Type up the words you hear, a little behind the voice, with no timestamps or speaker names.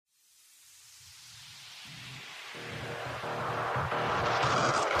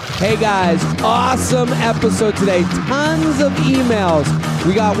Hey guys, awesome episode today. Tons of emails.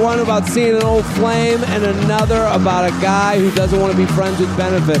 We got one about seeing an old flame and another about a guy who doesn't want to be friends with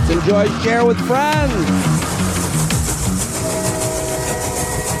benefits. Enjoy, share with friends.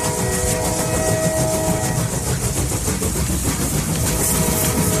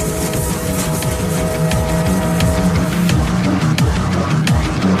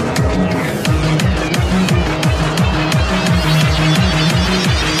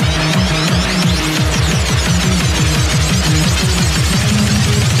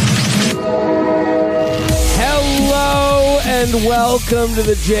 And welcome to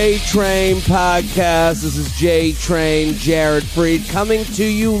the J-Train podcast. This is J-Train, Jared Freed, coming to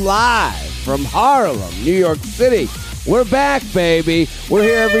you live from Harlem, New York City. We're back, baby. We're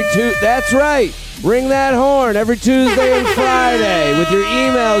here every Tuesday. That's right. Ring that horn every Tuesday and Friday with your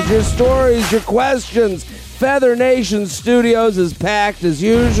emails, your stories, your questions. Feather Nation Studios is packed as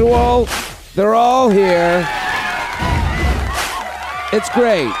usual. They're all here. It's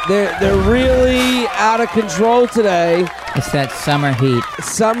great. They're really out of control today. It's that summer heat.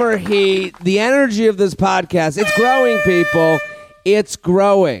 Summer heat. The energy of this podcast. It's growing, people. It's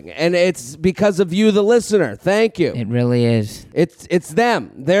growing. And it's because of you, the listener. Thank you. It really is. It's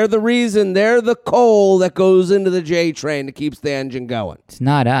them. They're the reason. They're the coal that goes into the J-Train that keeps the engine going. It's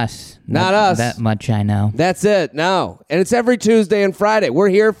not us. Not us. That much I know. That's it. No. And it's every Tuesday and Friday. We're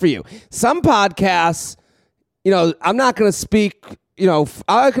here for you. Some podcasts, I'm not going to speak...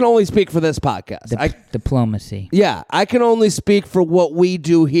 I can only speak for this podcast. Diplomacy. Yeah, I can only speak for what we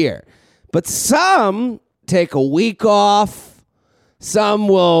do here. But some take a week off. Some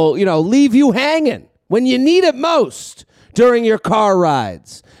will, leave you hanging when you need it most during your car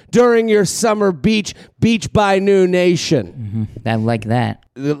rides, during your summer beach by New Nation. Mm-hmm. I like that.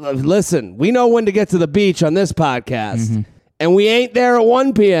 Listen, we know when to get to the beach on this podcast. And we ain't there at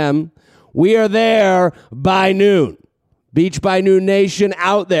 1 p.m. We are there by noon. Beach by New Nation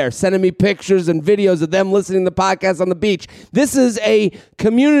out there sending me pictures and videos of them listening to the podcast on the beach. This is a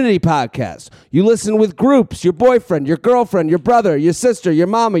community podcast. You listen with groups, your boyfriend, your girlfriend, your brother, your sister, your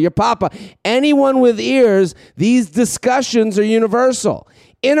mama, your papa, anyone with ears. These discussions are universal.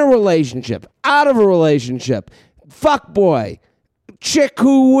 In a relationship, out of a relationship, fuckboy, chick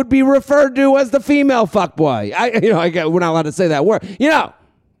who would be referred to as the female fuckboy. We're not allowed to say that word.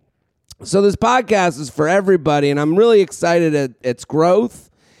 So this podcast is for everybody, and I'm really excited at its growth,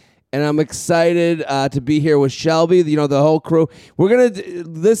 and I'm excited to be here with Shelby, the whole crew. We're going to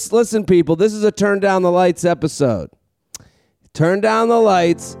listen, people, this is a Turn Down the Lights episode. Turn down the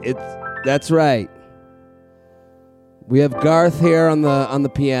lights. That's right. We have Garth here on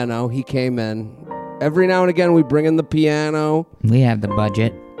the piano. He came in. Every now and again, we bring in the piano. We have the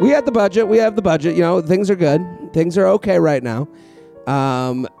budget. We have the budget. Things are good. Things are okay right now.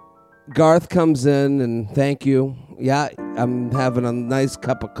 Garth comes in, and thank you. Yeah, I'm having a nice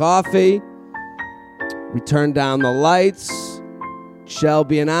cup of coffee. We turn down the lights.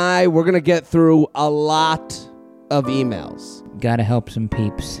 Shelby and we're going to get through a lot of emails. Gotta help some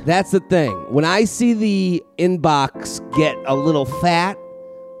peeps. That's the thing. When I see the inbox get a little fat,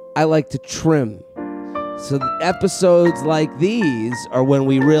 I like to trim. So the episodes like these are when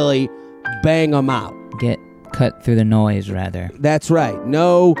we really bang them out. Get cut through the noise, rather. That's right.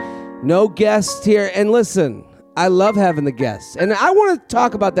 No guests here. And listen, I love having the guests. And I want to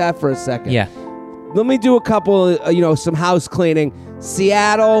talk about that for a second. Yeah. Let me do a couple, some house cleaning.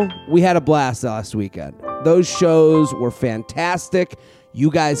 Seattle, we had a blast last weekend. Those shows were fantastic.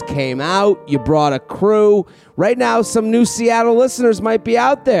 You guys came out. You brought a crew. Right now, some new Seattle listeners might be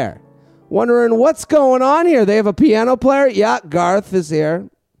out there wondering what's going on here. They have a piano player? Yeah, Garth is here.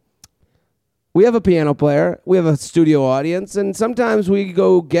 We have a piano player. We have a studio audience. And sometimes we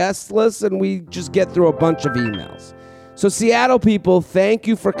go guestless and we just get through a bunch of emails. So Seattle people, thank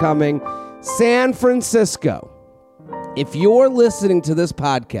you for coming. San Francisco, if you're listening to this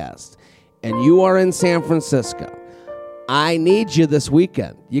podcast and you are in San Francisco, I need you this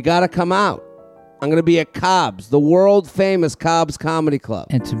weekend. You got to come out. I'm going to be at Cobb's, the world-famous Cobb's Comedy Club.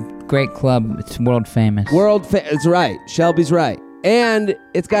 It's a great club. It's world famous. It's right. Shelby's right. And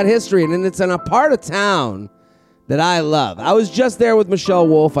it's got history, and it's in a part of town that I love. I was just there with Michelle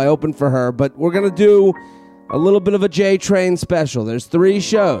Wolf. I opened for her, but we're going to do a little bit of a J-Train special. There's 3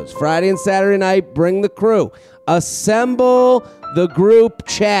 shows. Friday and Saturday night, bring the crew. Assemble the group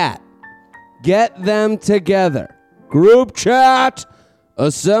chat. Get them together. Group chat.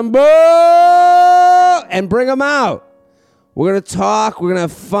 Assemble. And bring them out. We're going to talk. We're going to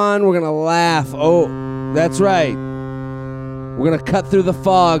have fun. We're going to laugh. Oh, that's right. We're going to cut through the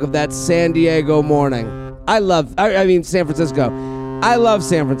fog of that San Diego morning. San Francisco. I love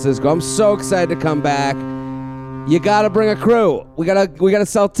San Francisco. I'm so excited to come back. You got to bring a crew. We gotta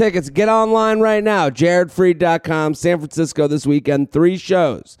sell tickets. Get online right now. JaredFreed.com. San Francisco this weekend. 3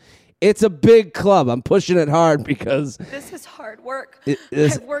 shows. It's a big club. I'm pushing it hard because this is hard work.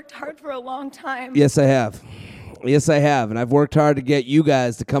 I've worked hard for a long time. Yes, I have. And I've worked hard to get you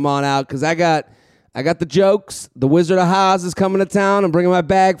guys to come on out because I got the jokes. The Wizard of Haas is coming to town. I'm bringing my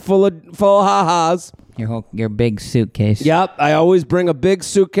bag full of ha-has. Your big suitcase. Yep, I always bring a big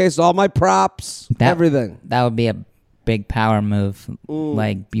suitcase, all my props, everything. That would be a big power move.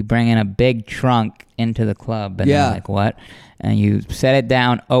 Like you bring in a big trunk into the club, and they're like, what? And you set it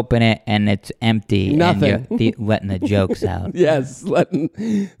down, open it, and it's empty. Nothing. And you're letting the jokes out. Yes,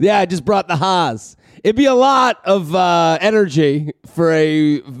 I just brought the Haas. It'd be a lot of energy for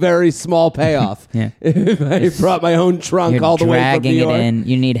a very small payoff. Yeah. If I brought my own trunk You're all the way from dragging New York. it in.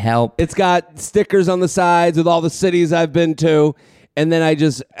 You need help. It's got stickers on the sides with all the cities I've been to. And then I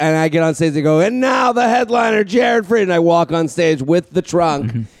get on stage and go, and now the headliner, Jared Freed. And I walk on stage with the trunk.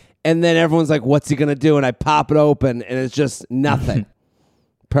 Mm-hmm. And then everyone's like, what's he going to do? And I pop it open, and it's just nothing.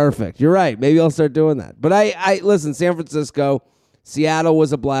 Perfect. You're right. Maybe I'll start doing that. But I listen, San Francisco, Seattle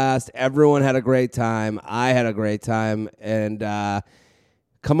was a blast. Everyone had a great time. I had a great time. And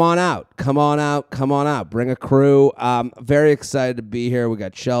come on out. Bring a crew. Very excited to be here. We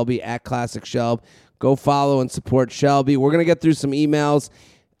got Shelby at Classic Shelb. Go follow and support Shelby. We're going to get through some emails.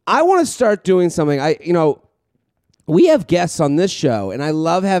 I want to start doing something. We have guests on this show, and I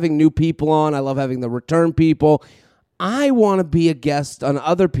love having new people on. I love having the return people. I want to be a guest on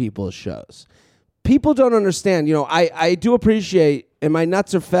other people's shows. People don't understand. I do appreciate, and my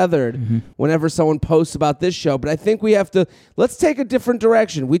nuts are feathered whenever someone posts about this show, but I think we have to, let's take a different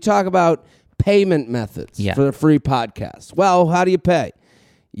direction. We talk about payment methods for the free podcast. Well, how do you pay?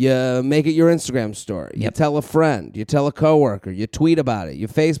 You make it your Instagram story. You tell a friend. You tell a coworker. You tweet about it. You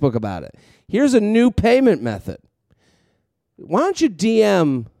Facebook about it. Here's a new payment method. Why don't you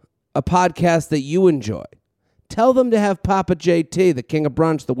DM a podcast that you enjoy? Tell them to have Papa JT, the king of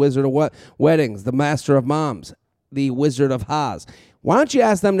brunch, the wizard of weddings, the master of moms, the wizard of Haas. Why don't you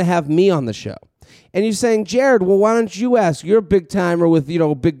ask them to have me on the show? And you're saying, Jared, well, why don't you ask? You're a big timer with,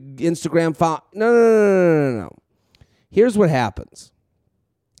 big Instagram follow. No. Here's what happens.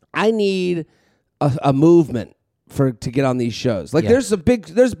 I need a movement to get on these shows. There's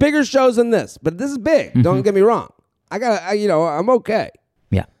bigger shows than this, but this is big. Mm-hmm. Don't get me wrong. I'm okay.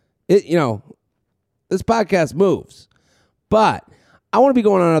 Yeah. This podcast moves, but I want to be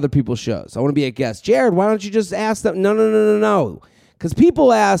going on other people's shows. I want to be a guest. Jared, why don't you just ask them? No. Because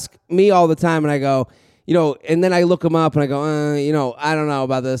people ask me all the time, and I go, and then I look them up, and I go, I don't know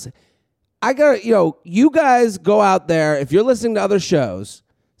about this. I got, you guys go out there. If you're listening to other shows,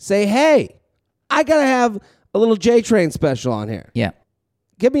 say, hey, I got to have a little J-Train special on here. Yeah.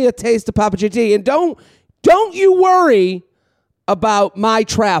 Give me a taste of Papa JT, and don't you worry about my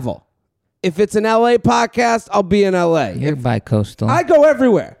travel. If it's an LA podcast, I'll be in LA. You're bi-coastal. I go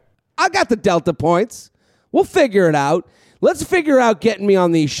everywhere. I got the Delta points. We'll figure it out. Let's figure out getting me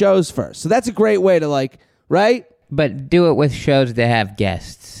on these shows first. So that's a great way to right? But do it with shows that have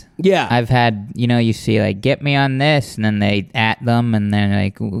guests. Yeah. I've had, you see, get me on this, and then they at them, and they're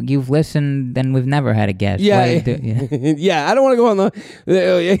like, you've listened, and we've never had a guest. Yeah. Yeah, I don't want to go on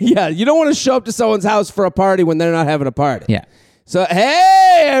you don't want to show up to someone's house for a party when they're not having a party. Yeah. So,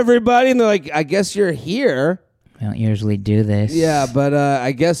 hey, everybody. And they're like, I guess you're here. I don't usually do this. Yeah, but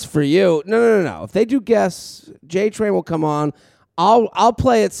I guess for you, no. If they do guests, J-Train will come on. I'll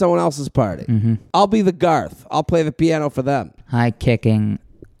play at someone else's party. Mm-hmm. I'll be the Garth. I'll play the piano for them. High kicking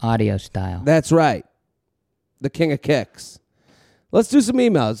audio style. That's right. The king of kicks. Let's do some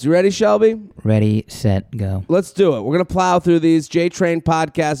emails. You ready, Shelby? Ready, set, go. Let's do it. We're going to plow through these.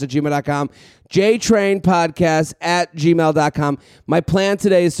 JTrainPodcast@gmail.com. JTrainPodcast@gmail.com. My plan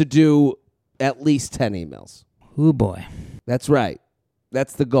today is to do at least 10 emails. Ooh, boy. That's right.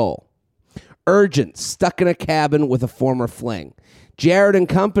 That's the goal. Urgent. Stuck in a cabin with a former fling. Jared and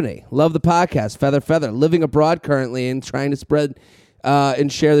Company. Love the podcast. Feather. Living abroad currently and trying to spread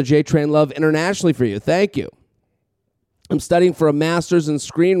and share the J-Train love internationally for you. Thank you. I'm studying for a master's in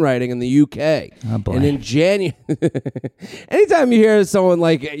screenwriting in the UK. Oh, boy. And in January... Anytime you hear someone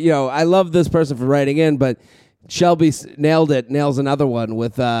I love this person for writing in, but Shelby nails another one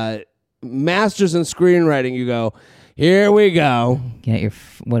with master's in screenwriting. You go, here we go. Get your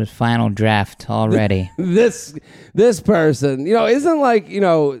final draft already. This person,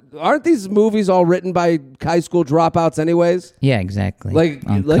 isn't aren't these movies all written by high school dropouts anyways? Yeah, exactly.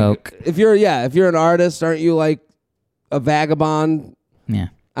 On coke. If you're an artist, aren't you a vagabond? Yeah.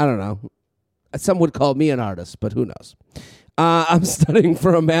 I don't know. Some would call me an artist, but who knows? I'm studying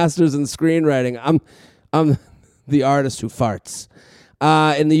for a master's in screenwriting. I'm the artist who farts.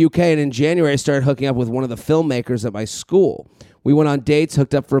 In the UK, and in January, I started hooking up with one of the filmmakers at my school. We went on dates,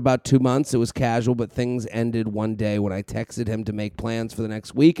 hooked up for about 2 months. It was casual, but things ended one day when I texted him to make plans for the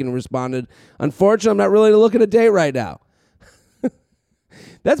next week and responded, unfortunately, I'm not really looking at a date right now.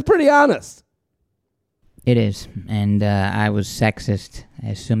 That's pretty honest. It is, and I was sexist. I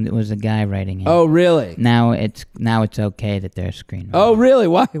assumed it was a guy writing it. Oh, really? Now it's okay that they're a screenwriter. Oh, really?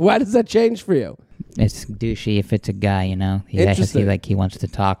 Why does that change for you? It's douchey if it's a guy, you know. He actually he wants to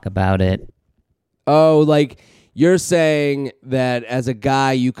talk about it. Oh, like you're saying that as a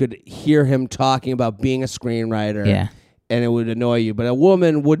guy you could hear him talking about being a screenwriter. Yeah. And it would annoy you, but a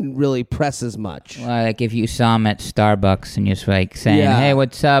woman wouldn't really press as much. Well, like if you saw him at Starbucks and you're just like saying, "Hey,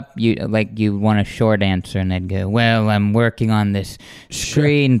 what's up?" You want a short answer, and they'd go, "Well, I'm working on this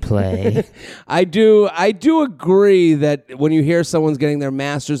screenplay." I do agree that when you hear someone's getting their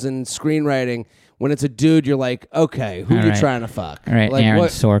master's in screenwriting, when it's a dude, you're like, okay, who are you trying to fuck? All right, like, Aaron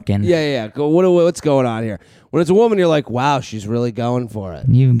Sorkin. Yeah. What's going on here? When it's a woman, you're like, wow, she's really going for it.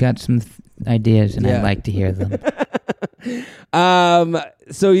 You've got some ideas, and I'd like to hear them.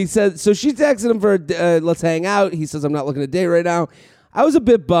 So she texted him for let's hang out. He says, I'm not looking at a date right now. I was a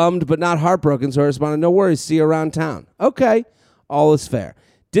bit bummed, but not heartbroken, so I responded, no worries, see you around town. Okay, all is fair.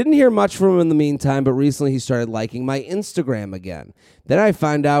 Didn't hear much from him in the meantime, but recently he started liking my Instagram again. Then I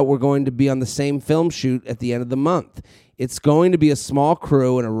find out we're going to be on the same film shoot at the end of the month. It's going to be a small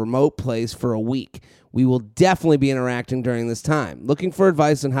crew in a remote place for a week. We will definitely be interacting during this time. Looking for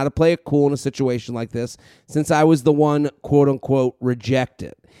advice on how to play it cool in a situation like this, since I was the one, quote-unquote,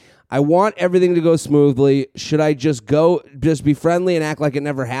 rejected. I want everything to go smoothly. Should I just be friendly and act like it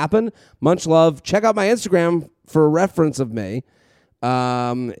never happened? Much love. Check out my Instagram for a reference of me.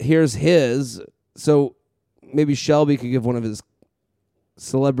 Here's his. So maybe Shelby could give one of his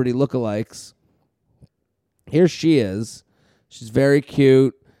celebrity lookalikes. Here she is. She's very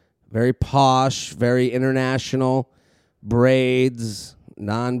cute, very posh, very international. Braids,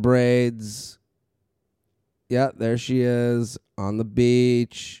 non-braids. Yeah, there she is on the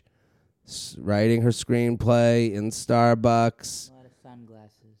beach, writing her screenplay in Starbucks.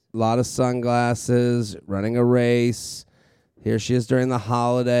 A lot of sunglasses, running a race. Here she is during the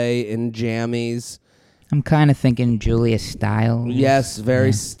holiday in jammies. I'm kind of thinking Julia Stiles. Yes,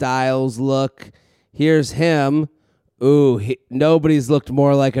 very Stiles look. Here's him. Ooh, nobody's looked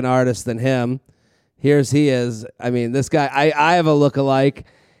more like an artist than him. He is. I mean, this guy, I have a lookalike.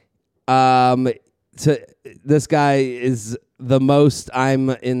 This guy is the most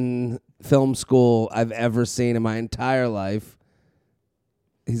I'm in film school I've ever seen in my entire life.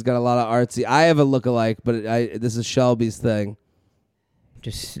 He's got a lot of artsy. I have a lookalike, but this is Shelby's thing.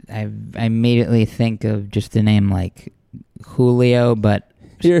 I immediately think of just the name like Julio, but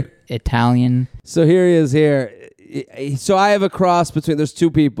Italian. So here he is here. So I have a cross between, there's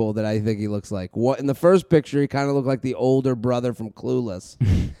two people that I think he looks like. What in the first picture, he kind of looked like the older brother from Clueless.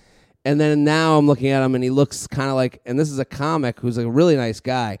 And then now I'm looking at him and he looks kind of like, and this is a comic who's a really nice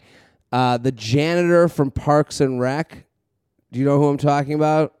guy. The janitor from Parks and Rec. Do you know who I'm talking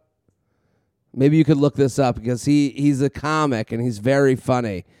about? Maybe you could look this up because he's a comic and he's very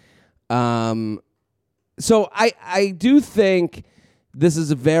funny. So I do think this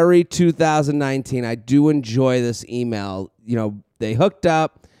is a very 2019. I do enjoy this email. You know, they hooked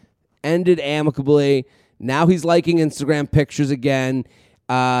up, ended amicably. Now he's liking Instagram pictures again.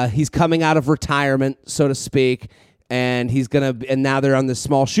 He's coming out of retirement, so to speak, and and now they're on this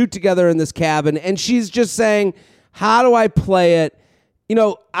small shoot together in this cabin, and she's just saying, how do I play it? You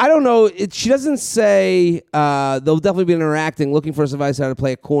know, I don't know. She doesn't say they'll definitely be interacting, looking for some advice how to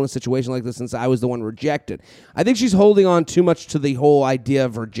play it cool in a situation like this since I was the one rejected. I think she's holding on too much to the whole idea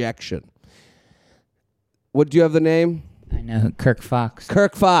of rejection. What, do you have the name? I know, Kirk Fox.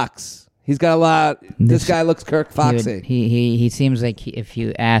 Kirk Fox. He's got a lot. This guy looks Kirk Foxy. He seems like if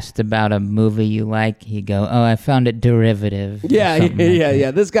you asked about a movie you like, he'd go, "Oh, I found it derivative."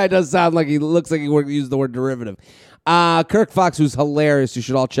 Yeah. This guy does sound like he looks like he would use the word derivative. Kirk Fox, who's hilarious. You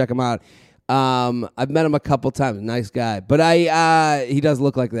should all check him out. I've met him a couple times. Nice guy, but he does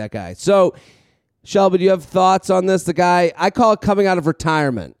look like that guy. So, Shelby, do you have thoughts on this? The guy, I call it coming out of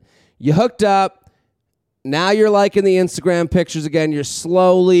retirement. You hooked up. Now you're liking the Instagram pictures again. You're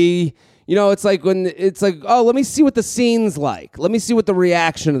slowly. You know, it's like oh, let me see what the scene's like. Let me see what the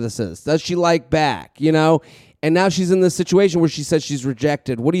reaction of this is. Does she like back? You know? And now she's in this situation where she says she's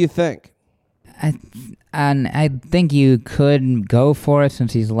rejected. What do you think? I think you could go for it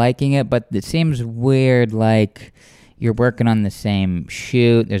since he's liking it, but it seems weird, like, you're working on the same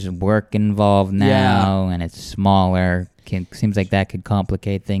shoot. There's work involved now, and it's smaller. Seems like that could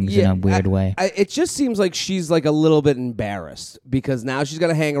complicate things in a weird way. It just seems like she's like a little bit embarrassed because now she's got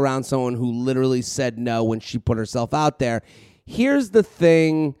to hang around someone who literally said no when she put herself out there. Here's the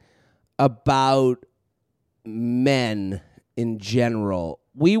thing about men in general.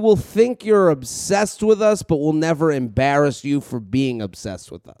 We will think you're obsessed with us, but we'll never embarrass you for being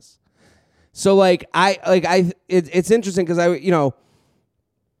obsessed with us. So it's interesting because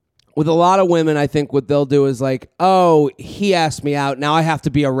with a lot of women, I think what they'll do is like, oh, he asked me out. Now I have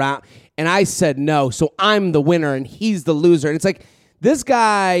to be around. And I said no. So I'm the winner and he's the loser. And it's like, this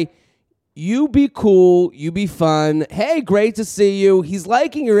guy, you be cool. You be fun. Hey, great to see you. He's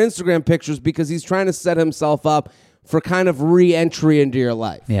liking your Instagram pictures because he's trying to set himself up for kind of re-entry into your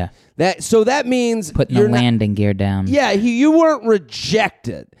life. Yeah. That means putting the landing gear down. Yeah. You weren't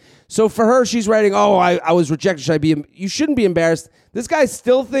rejected. So for her, she's writing, oh, I was rejected. You shouldn't be embarrassed. This guy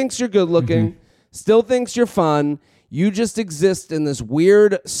still thinks you're good looking, still thinks you're fun. You just exist in this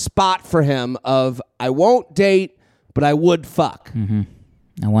weird spot for him of, I won't date, but I would fuck. Mm-hmm.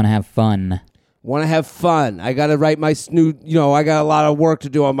 I want to have fun. I got to write my I got a lot of work to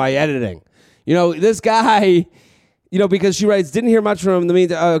do on my editing. This guy, because she writes, didn't hear much from him in the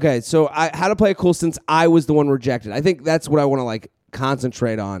meantime. Okay, so how to play it cool since I was the one rejected. I think that's what I want to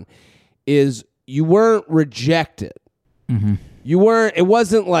concentrate on is you weren't rejected. Mm-hmm. It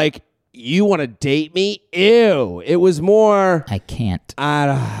wasn't like you want to date me. Ew. It was more, I can't.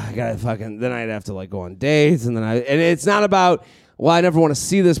 I gotta then I'd have to go on dates and it's not about, well, I never want to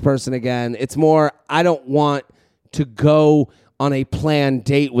see this person again. It's more, I don't want to go on a planned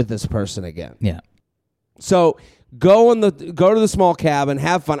date with this person again. Yeah. So go to the small cabin,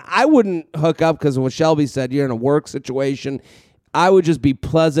 have fun. I wouldn't hook up because of what Shelby said. You're in a work situation. I would just be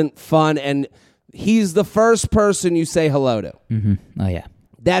pleasant, fun, and he's the first person you say hello to. Mm-hmm. Oh, yeah.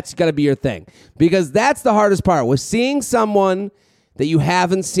 That's got to be your thing. Because that's the hardest part. With seeing someone that you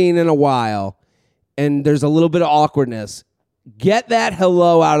haven't seen in a while, and there's a little bit of awkwardness, get that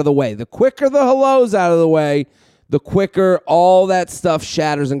hello out of the way. The quicker the hello's out of the way, the quicker all that stuff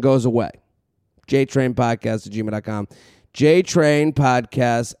shatters and goes away. JTrainPodcast@gmail.com.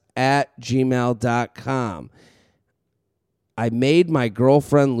 JTrainPodcast@gmail.com. I made my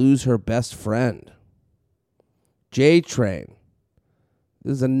girlfriend lose her best friend. JTrain.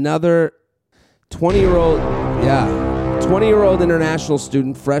 This is another 20-year-old international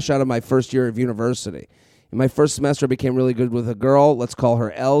student fresh out of my first year of university. In my first semester, I became really good with a girl. Let's call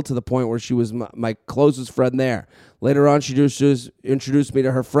her L, to the point where she was my closest friend there. Later on, she introduced me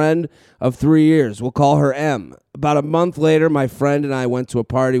to her friend of 3 years. We'll call her M. About a month later, my friend and I went to a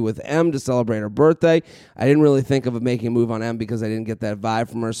party with M to celebrate her birthday. I didn't really think of making a move on M because I didn't get that vibe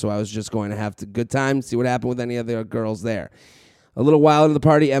from her, so I was just going to have a good time, see what happened with any other girls there. A little while into the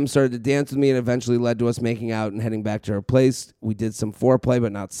party, M started to dance with me and eventually led to us making out and heading back to her place. We did some foreplay,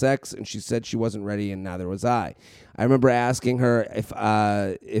 but not sex, and she said she wasn't ready, and neither was I. I remember asking her if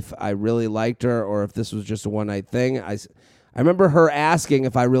I really liked her or if this was just a one-night thing. I remember her asking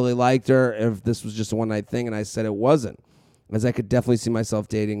if I really liked her, if this was just a one-night thing, and I said it wasn't, as I could definitely see myself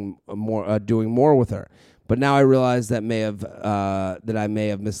dating more, doing more with her. But now I realize that I may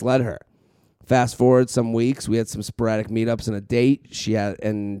have misled her. Fast forward some weeks, we had some sporadic meetups and a date.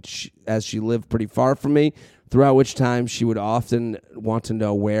 As she lived pretty far from me, throughout which time she would often want to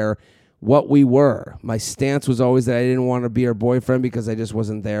know what we were. My stance was always that I didn't want to be her boyfriend because I just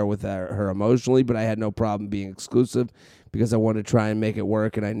wasn't there with her emotionally, but I had no problem being exclusive because I wanted to try and make it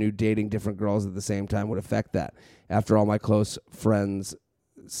work, and I knew dating different girls at the same time would affect that. After all, my close friends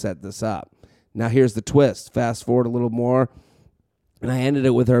set this up. Now here's the twist. Fast forward a little more. And I ended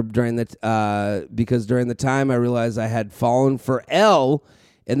it with her because during the time I realized I had fallen for L,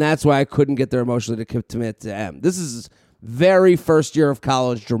 and that's why I couldn't get there emotionally to commit to M. This is very first year of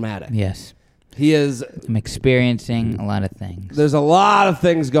college dramatic. Yes. I'm experiencing a lot of things. There's a lot of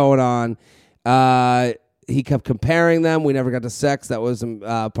things going on. He kept comparing them. We never got to sex. That was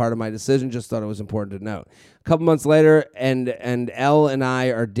part of my decision. Just thought it was important to note. A couple months later, and L and I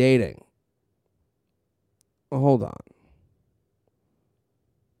are dating. Hold on.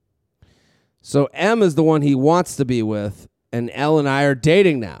 So M is the one he wants to be with, and L and I are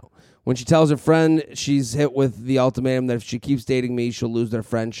dating now. When she tells her friend she's hit with the ultimatum that if she keeps dating me, she'll lose their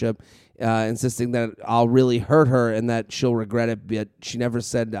friendship, insisting that I'll really hurt her and that she'll regret it, but she never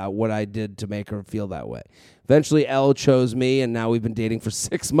said what I did to make her feel that way. Eventually, L chose me, and now we've been dating for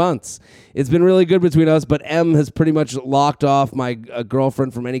 6 months. It's been really good between us, but M has pretty much locked off my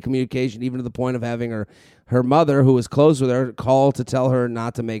girlfriend from any communication, even to the point of having her mother, who is close with her, call to tell her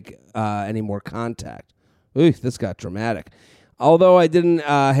not to make any more contact. Ooh, this got dramatic. Although I didn't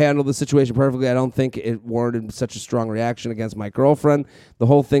handle the situation perfectly, I don't think it warranted such a strong reaction against my girlfriend. The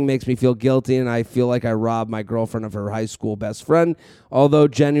whole thing makes me feel guilty, and I feel like I robbed my girlfriend of her high school best friend, although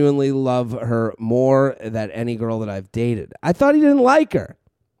genuinely love her more than any girl that I've dated. I thought he didn't like her.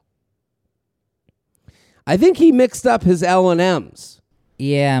 I think he mixed up his L and M's.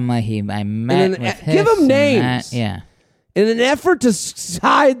 Yeah, I met with give him names. That, yeah. In an effort to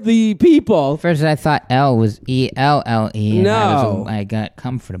hide the people. First, I thought L was E-L-L-E. No. I got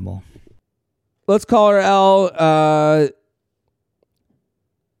comfortable. Let's call her L to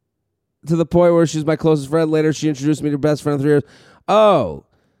the point where she's my closest friend. Later, she introduced me to her best friend of 3 years. Oh,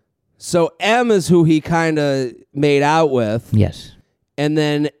 so M is who he kind of made out with. Yes. And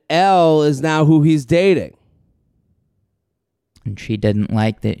then L is now who he's dating. And she didn't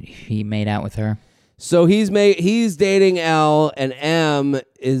like that he made out with her. So he's dating L, and M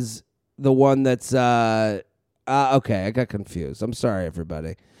is the one that's okay. I got confused. I'm sorry,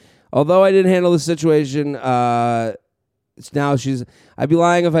 everybody. Although I didn't handle the situation, now I'd be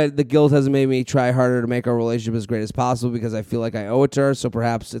lying if the guilt hasn't made me try harder to make our relationship as great as possible because I feel like I owe it to her. So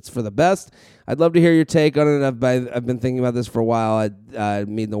perhaps it's for the best. I'd love to hear your take on it. I've been thinking about this for a while. It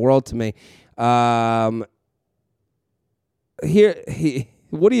mean the world to me. What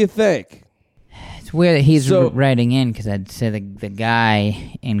do you think? It's weird that he's writing in because I'd say the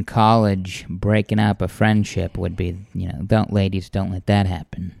guy in college breaking up a friendship would be, ladies don't let that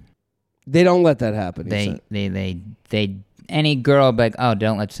happen. They don't let that happen. They any girl be like, oh,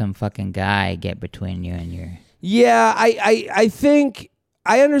 don't let some fucking guy get between you and your. Yeah, I think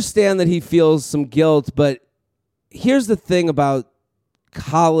I understand that he feels some guilt, but here's the thing about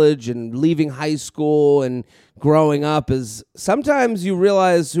college and leaving high school and growing up is sometimes you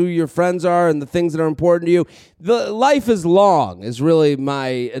realize who your friends are and the things that are important to you. The life is long is really my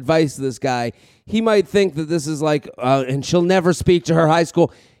advice to this guy. He might think that this is like, and she'll never speak to her high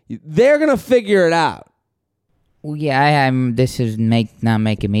school. They're going to figure it out. Well, yeah, this is not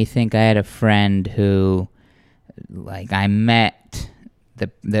making me think. I had a friend who, like, I met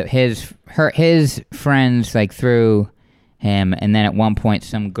his friends like through him, and then at one point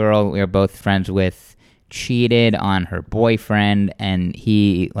some girl we were both friends with cheated on her boyfriend, and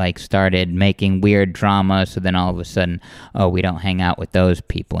he like started making weird drama. So then all of a sudden, oh, we don't hang out with those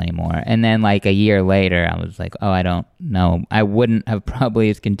people anymore. And then like a year later, I was like, oh, I don't know, I wouldn't have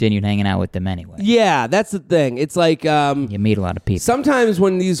probably continued hanging out with them anyway. Yeah, that's the thing. It's like you meet a lot of people. Sometimes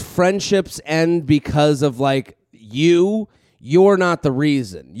when these friendships end because of like you're not the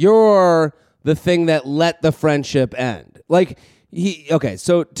reason. You're the thing that let the friendship end. Like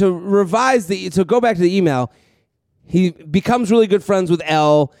so to go back to the email, he becomes really good friends with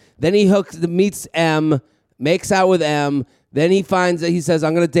L, then he meets M, makes out with M, then he finds that he says,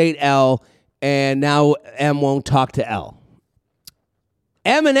 I'm going to date L, and now M won't talk to L.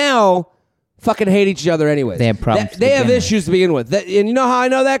 M and L fucking hate each other anyways. They have problems. They have issues to begin with. And you know how I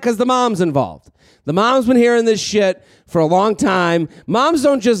know that? Because the mom's involved. The mom's been hearing this shit for a long time. Moms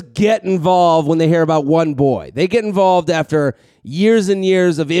don't just get involved when they hear about one boy. They get involved after years and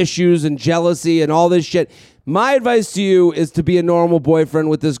years of issues and jealousy and all this shit. My advice to you is to be a normal boyfriend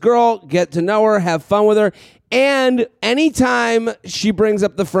with this girl, get to know her, have fun with her, and anytime she brings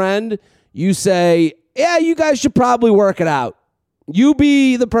up the friend, you say, yeah, you guys should probably work it out. You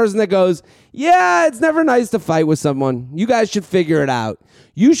be the person that goes, yeah, it's never nice to fight with someone. You guys should figure it out.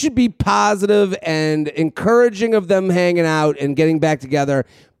 You should be positive and encouraging of them hanging out and getting back together,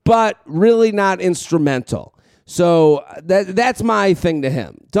 but really not instrumental. So that's my thing to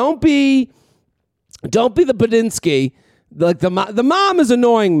him. Don't be the Badinsky. Like the mom is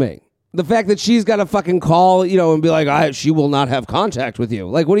annoying me. The fact that she's got to fucking call, and be like, she will not have contact with you.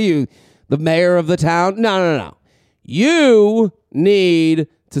 Like, what are you, the mayor of the town? No. You need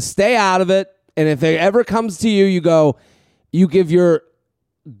to stay out of it. And if it ever comes to you,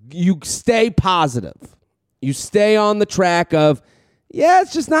 you stay positive. You stay on the track of, yeah,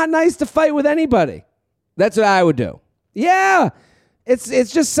 it's just not nice to fight with anybody. That's what I would do. Yeah, it's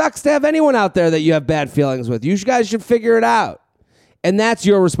just sucks to have anyone out there that you have bad feelings with. You guys should figure it out. And that's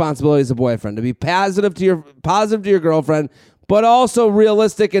your responsibility as a boyfriend, to be positive to your girlfriend, but also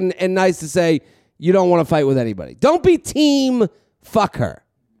realistic and nice to say you don't want to fight with anybody. Don't be team fuck her,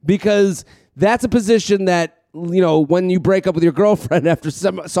 because that's a position that, when you break up with your girlfriend after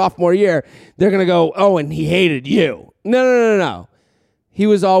sophomore year, they're going to go, oh, and he hated you. No. He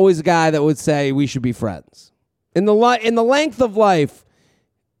was always a guy that would say we should be friends. In the length of life,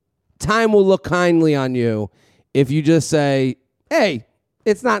 time will look kindly on you if you just say, hey,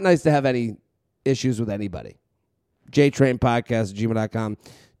 it's not nice to have any issues with anybody. JTrainPodcast@gmail.com.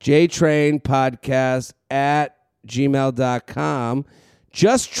 jtrainpodcast at gmail.com.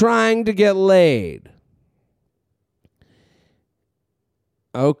 Just trying to get laid.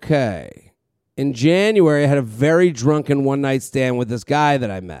 Okay. In January, I had a very drunken one-night stand with this guy that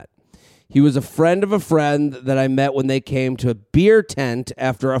I met. He was a friend of a friend that I met when they came to a beer tent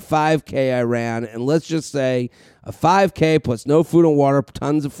after a 5K I ran. And let's just say a 5K plus no food and water,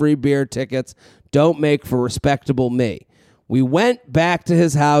 tons of free beer tickets, don't make for respectable me. We went back to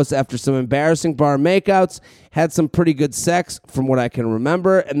his house after some embarrassing bar makeouts, had some pretty good sex from what I can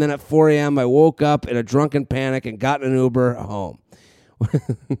remember, and then at 4 a.m. I woke up in a drunken panic and got in an Uber home.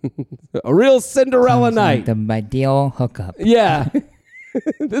 A real Cinderella night. Like the ideal hookup. Yeah.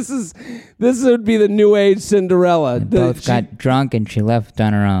 This would be the new age Cinderella. Both got drunk and she left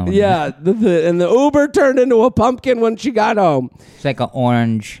on her own. Yeah, and the Uber turned into a pumpkin when she got home. It's like an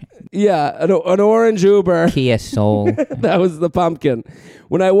orange. Yeah, an orange Uber. Kia Soul. That was the pumpkin.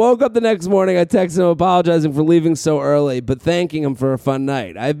 When I woke up the next morning, I texted him apologizing for leaving so early, but thanking him for a fun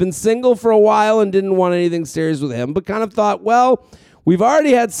night. I've been single for a while and didn't want anything serious with him, but kind of thought, well, we've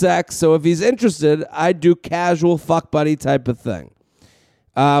already had sex, so if he's interested, I'd do casual fuck buddy type of thing.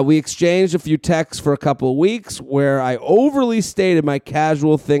 We exchanged a few texts for a couple of weeks where I overly stated my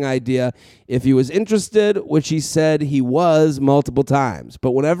casual thing idea if he was interested, which he said he was multiple times.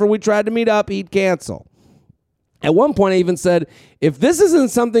 But whenever we tried to meet up, he'd cancel. At one point, I even said, if this isn't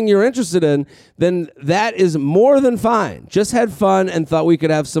something you're interested in, then that is more than fine. Just had fun and thought we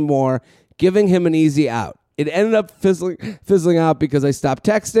could have some more, giving him an easy out. It ended up fizzling out because I stopped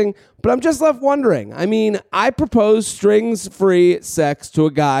texting, but I'm just left wondering. I mean, I proposed strings-free sex to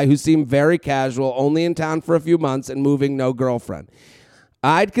a guy who seemed very casual, only in town for a few months and moving, no girlfriend.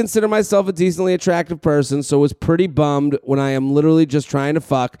 I'd consider myself a decently attractive person, so was pretty bummed when I am literally just trying to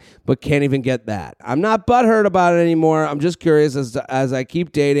fuck, but can't even get that. I'm not butthurt about it anymore. I'm just curious as I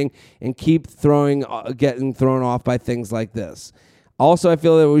keep dating and keep getting thrown off by things like this. Also, I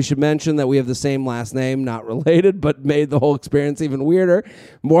feel that we should mention that we have the same last name, not related, but made the whole experience even weirder,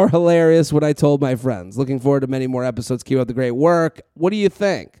 more hilarious when I told my friends. Looking forward to many more episodes. Keep up the great work. What do you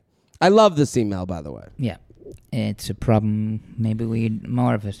think? I love this email, by the way. Yeah. It's a problem maybe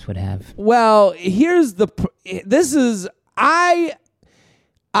more of us would have. Well, I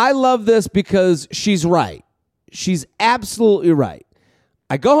love this because she's right. She's absolutely right.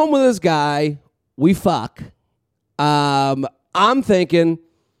 I go home with this guy. We fuck. I'm thinking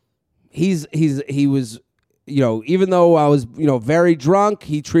he was, even though I was, very drunk,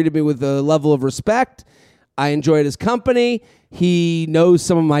 he treated me with a level of respect. I enjoyed his company. He knows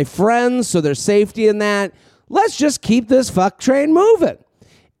some of my friends, so there's safety in that. Let's just keep this fuck train moving.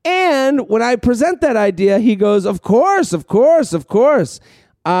 And when I present that idea, he goes, of course, of course, of course.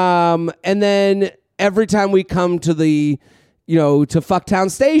 And then every time we come to the, to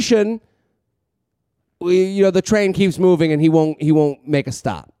Fucktown Station, the train keeps moving and he won't make a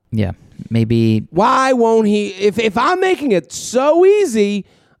stop. Yeah, maybe. Why won't he? If I'm making it so easy,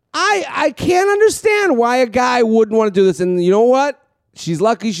 I can't understand why a guy wouldn't want to do this. And you know what? She's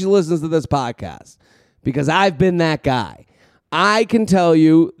lucky she listens to this podcast because I've been that guy. I can tell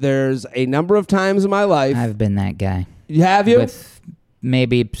you there's a number of times in my life. I've been that guy. Have you? With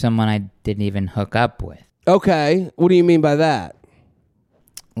maybe someone I didn't even hook up with. Okay. What do you mean by that?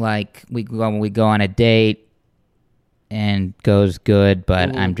 Like we go on a date and goes good,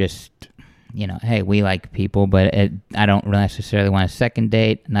 but I'm just, hey, we like people, but I don't necessarily want a second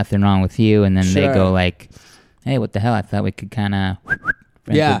date. Nothing wrong with you. And then they go like, hey, what the hell? I thought we could kind of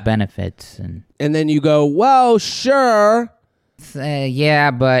friends with benefits. And then you go, well, sure.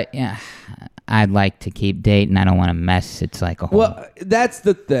 Yeah, but I'd like to keep dating. I don't want to mess. It's like a whole... Well, that's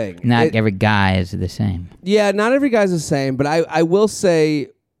the thing. Not every guy is the same. Yeah, not every guy's the same, but I will say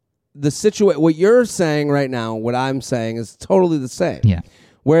what you're saying right now, what I'm saying is totally the same. Yeah.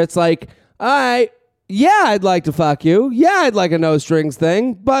 Where it's like, all right, yeah, I'd like to fuck you. Yeah, I'd like a no strings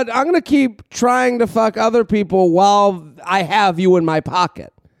thing, but I'm going to keep trying to fuck other people while I have you in my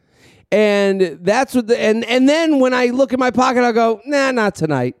pocket. And that's what and then when I look in my pocket, I go, nah, not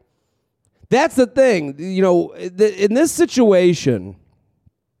tonight. That's the thing. In this situation,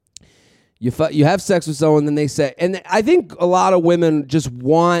 you have sex with someone, then they say, and I think a lot of women just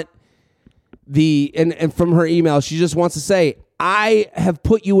want and from her email, she just wants to say, I have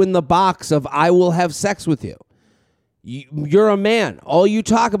put you in the box of I will have sex with you. You're a man. All you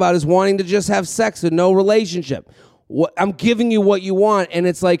talk about is wanting to just have sex and no relationship. I'm giving you what you want, and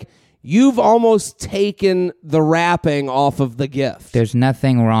it's like you've almost taken the wrapping off of the gift. There's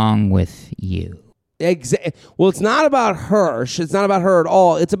nothing wrong with you. Well, it's not about her. It's not about her at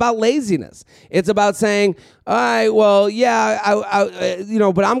all. It's about laziness. It's about saying, all right, well, yeah,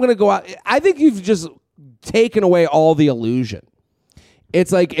 but I'm going to go out. I think you've just taken away all the illusion.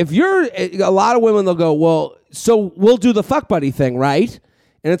 It's like if you're a lot of women, they'll go, well, so we'll do the fuck buddy thing, right?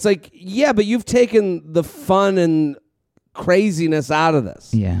 And it's like, yeah, but you've taken the fun and craziness out of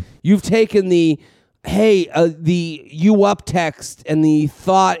this. Yeah. You've taken the you up text and the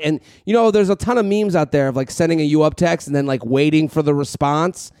thought, and there's a ton of memes out there of like sending a you up text and then like waiting for the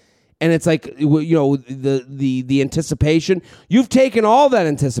response, and it's like the anticipation. You've taken all that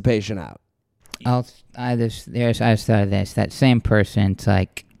anticipation out. I just thought of this. That same person, it's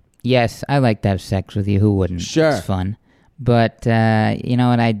like, yes, I like to have sex with you. Who wouldn't? Sure. It's fun. But, you know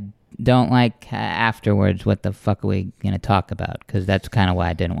what I don't like afterwards, what the fuck are we going to talk about? Because that's kind of why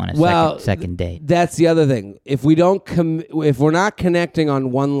I didn't want a second date. That's the other thing. If we don't if we're not connecting on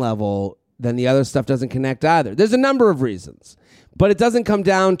one level, then the other stuff doesn't connect either. There's a number of reasons. But it doesn't come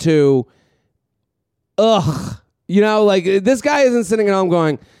down to, like this guy isn't sitting at home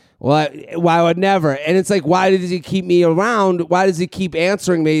going, well, I would never. And it's like, why does he keep me around? Why does he keep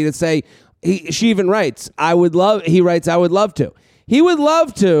answering me to say, she even writes, I would love to. He would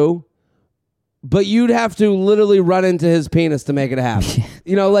love to, but you'd have to literally run into his penis to make it happen.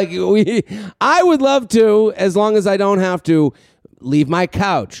 I would love to, as long as I don't have to leave my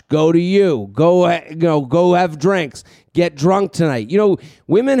couch, go to you, go have drinks, get drunk tonight.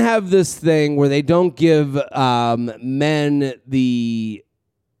 Women have this thing where they don't give men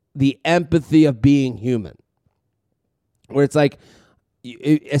the empathy of being human, where it's like,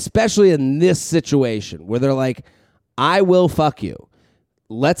 especially in this situation where they're like, I will fuck you.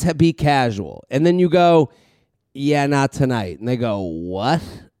 Let's be casual. And then you go, yeah, not tonight. And they go, what?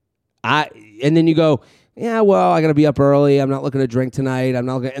 And then you go, yeah, well, I got to be up early. I'm not looking to drink tonight. And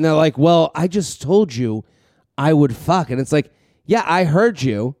they're like, well, I just told you I would fuck. And it's like, yeah, I heard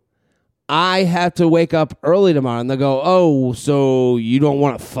you. I have to wake up early tomorrow. And they go, oh, so you don't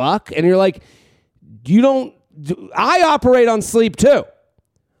want to fuck? And you're like, I operate on sleep too.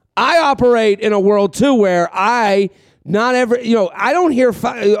 I operate in a world too where I don't hear,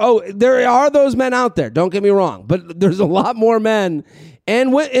 there are those men out there. Don't get me wrong, but there's a lot more men,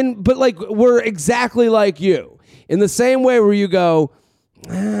 but like we're exactly like you in the same way where you go,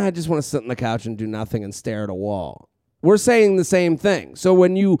 I just want to sit on the couch and do nothing and stare at a wall. We're saying the same thing. So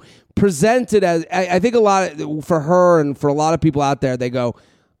when you present it as, I think for her and for a lot of people out there, they go,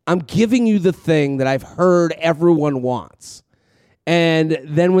 I'm giving you the thing that I've heard everyone wants. And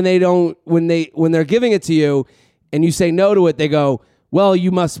then when they're giving it to you and you say no to it, they go, well, you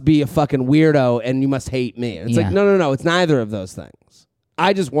must be a fucking weirdo and you must hate me. And it's like, no, it's neither of those things.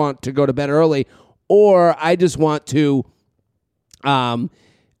 I just want to go to bed early, or I just want to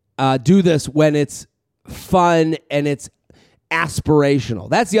do this when it's fun and it's aspirational.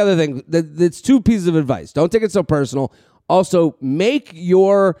 That's the other thing. It's two pieces of advice. Don't take it so personal. Also, make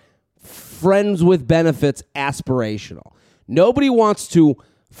your friends with benefits aspirational. Nobody wants to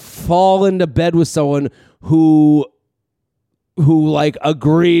fall into bed with someone who like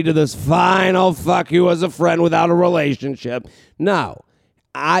agreed to this, fine, I'll fuck you as a friend without a relationship. No.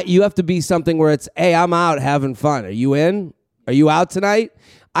 You have to be something where it's, hey, I'm out having fun. Are you in? Are you out tonight?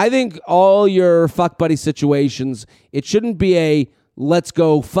 I think all your fuck buddy situations, it shouldn't be a let's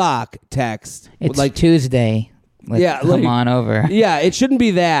go fuck text. It's like Tuesday. Come on over. Yeah, it shouldn't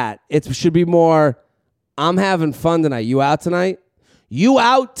be that. It should be more, I'm having fun tonight. You out tonight? You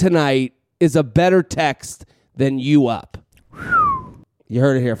out tonight is a better text than you up. You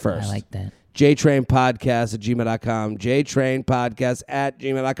heard it here first. I like that. JTrainPodcast@gmail.com.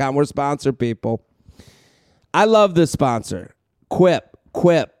 JTrainPodcast@gmail.com. We're sponsored, people. I love this sponsor. Quip.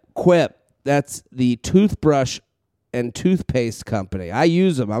 That's the toothbrush and toothpaste company. I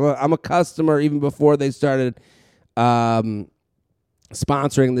use them. I'm a customer even before they started sponsoring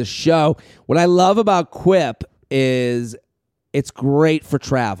this show. What I love about Quip is it's great for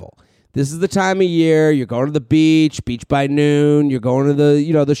travel. This is the time of year you're going to the beach by noon. You're going to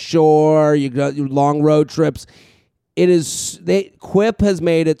the shore. You got long road trips. Quip has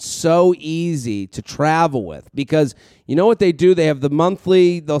made it so easy to travel with, because you know what they do? They have the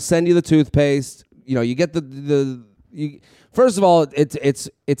monthly. They'll send you the toothpaste. You get first of all, it's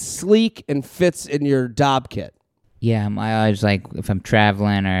sleek and fits in your Dob kit. Yeah, I always like, if I'm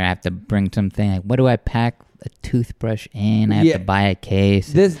traveling or I have to bring something, like, what do I pack a toothbrush in? I have to buy a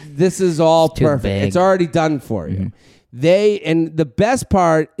case. This is all perfect. Big. It's already done for you. Mm-hmm. And the best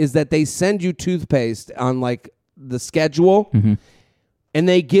part is that they send you toothpaste on like the schedule, and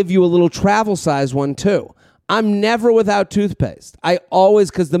they give you a little travel size one too. I'm never without toothpaste. I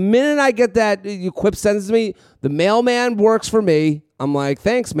always, because the minute I get that, Quip sends to me, the mailman works for me. I'm like,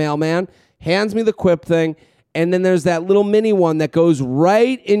 thanks, mailman. Hands me the Quip thing. And then there's that little mini one that goes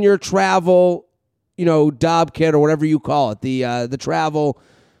right in your travel, Dob kit or whatever you call it. The travel,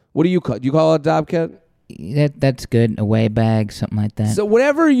 what do you call it? Do you call it a Dob kit? That's good. A way bag, something like that. So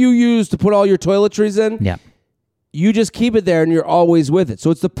whatever you use to put all your toiletries in, yeah. You just keep it there and you're always with it.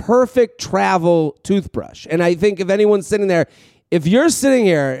 So it's the perfect travel toothbrush. And I think if anyone's sitting there, if you're sitting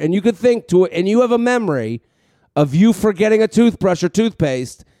here and you could think to it and you have a memory of you forgetting a toothbrush or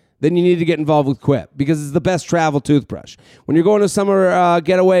toothpaste, then you need to get involved with Quip because it's the best travel toothbrush. When you're going to summer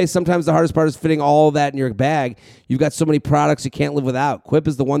getaway, sometimes the hardest part is fitting all of that in your bag. You've got so many products you can't live without. Quip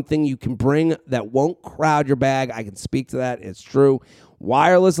is the one thing you can bring that won't crowd your bag. I can speak to that. It's true.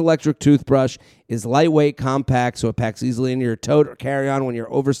 Wireless electric toothbrush is lightweight, compact, so it packs easily into your tote or carry-on when you're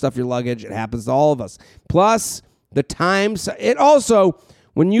overstuff your luggage. It happens to all of us. Plus, the times, it also,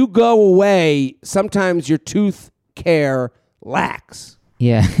 when you go away, sometimes your tooth care lacks.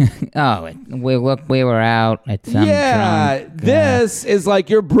 Yeah. We were out at some drunk. This is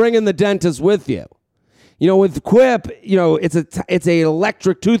like you're bringing the dentist with you. With Quip, it's a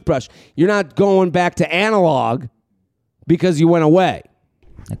electric toothbrush. You're not going back to analog because you went away.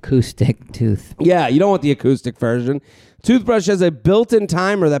 Acoustic tooth. Yeah, you don't want the acoustic version. Toothbrush has a built-in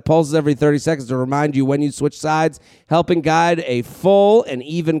timer that pulses every 30 seconds to remind you when you switch sides, helping guide a full and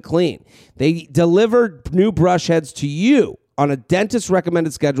even clean. They deliver new brush heads to you on a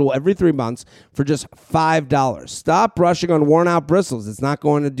dentist-recommended schedule every 3 months for just $5. Stop brushing on worn-out bristles. It's not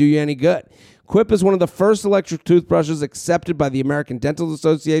going to do you any good. Quip is one of the first electric toothbrushes accepted by the American Dental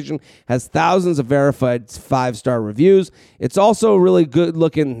Association, has thousands of verified 5-star reviews. It's also really good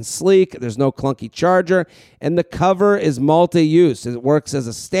looking and sleek. There's no clunky charger, and the cover is multi-use. It works as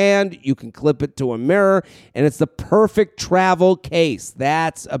a stand. You can clip it to a mirror, and it's the perfect travel case.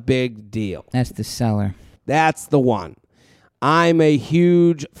 That's a big deal. That's the seller. That's the one. I'm a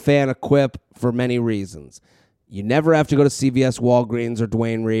huge fan of Quip for many reasons. You never have to go to CVS, Walgreens, or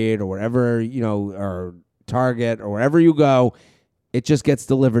Duane Reade, or wherever, or Target, or wherever you go. It just gets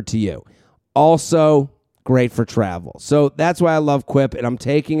delivered to you. Also, great for travel. So that's why I love Quip, and I'm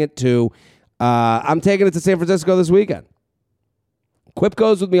taking it to San Francisco this weekend. Quip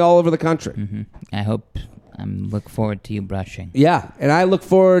goes with me all over the country. Mm-hmm. I look forward to you brushing. Yeah, and I look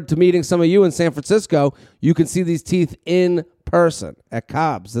forward to meeting some of you in San Francisco. You can see these teeth in person at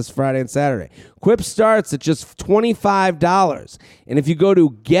Cobb's this Friday and Saturday. Quip starts at just $25. And if you go to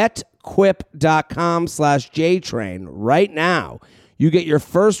getquip.com/JTrain right now, you get your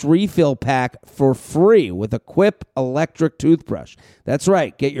first refill pack for free with a Quip electric toothbrush. That's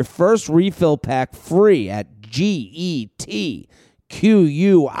right. Get your first refill pack free at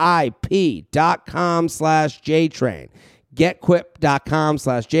GetQuip.com/JTrain.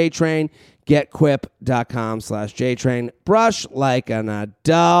 GetQuip.com/JTrain. GetQuip.com/JTrain. Brush like an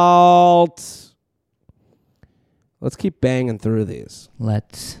adult. Let's keep banging through these.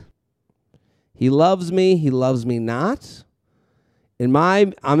 Let's. He loves me. He loves me not.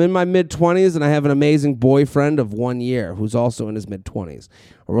 I'm in my mid-20s, and I have an amazing boyfriend of 1 year who's also in his mid-20s.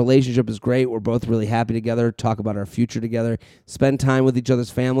 Our relationship is great. We're both really happy together, talk about our future together, spend time with each other's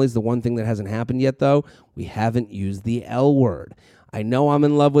families. The one thing that hasn't happened yet, though, we haven't used the L word. I know I'm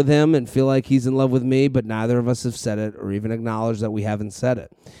in love with him and feel like he's in love with me, but neither of us have said it or even acknowledged that we haven't said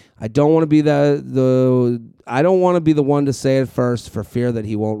it. I don't want to be the one to say it first for fear that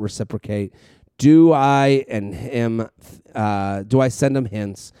he won't reciprocate. Do I send him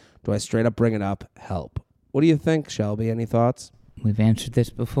hints? Do I straight up bring it up? Help. What do you think, Shelby? Any thoughts? We've answered this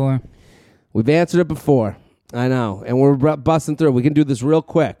before. We've answered it before. I know. And we're busting through. We can do this real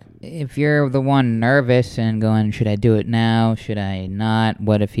quick. If you're the one nervous and going, should I do it now? Should I not?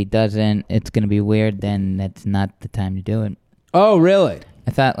 What if he doesn't? It's going to be weird. Then that's not the time to do it. Oh, really?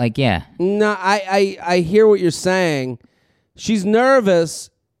 I thought, yeah. No, I hear what you're saying. She's nervous.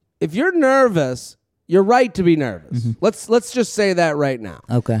 If you're nervous, you're right to be nervous. Mm-hmm. Let's just say that right now.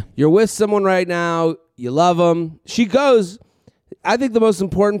 Okay. You're with someone right now. You love them. She goes, I think the most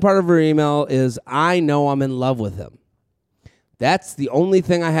important part of her email is, I know I'm in love with him. That's the only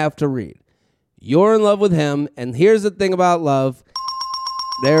thing I have to read. You're in love with him, and here's the thing about love.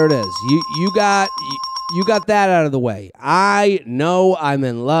 There it is. You got that out of the way. I know I'm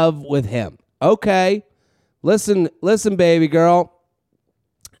in love with him. Okay. Listen, baby girl.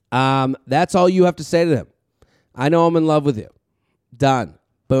 That's all you have to say to him. I know I'm in love with you. Done.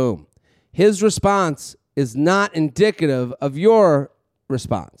 Boom. His response is not indicative of your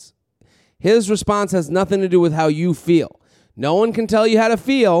response. His response has nothing to do with how you feel. No one can tell you how to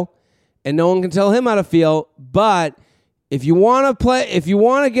feel, and no one can tell him how to feel. But if you want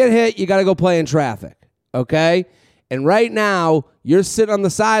to get hit, you got to go play in traffic, okay? And right now, you're sitting on the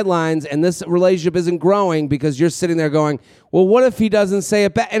sidelines, and this relationship isn't growing because you're sitting there going, well, what if he doesn't say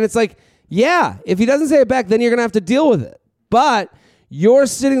it back? And it's like, yeah, if he doesn't say it back, then you're going to have to deal with it. But you're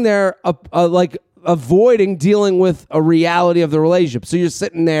sitting there like avoiding dealing with a reality of the relationship. So you're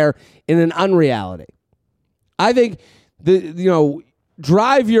sitting there in an unreality. I think,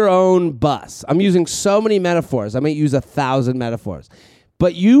 drive your own bus. I'm using so many metaphors. I might use 1,000 metaphors.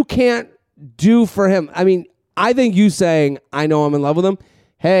 But you can't do for him. I mean, I think you saying, I know I'm in love with him.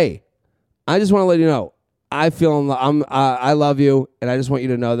 Hey, I just want to let you know, I love you, and I just want you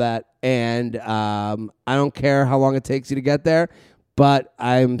to know that. And I don't care how long it takes you to get there, but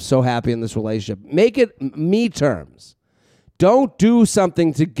I'm so happy in this relationship. Make it me terms. Don't do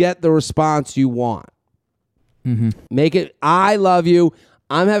something to get the response you want. Mm-hmm. Make it, I love you.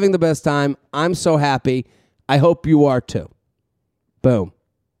 I'm having the best time. I'm so happy. I hope you are too. Boom.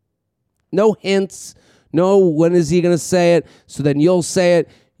 No hints. No, when is he going to say it? So then you'll say it.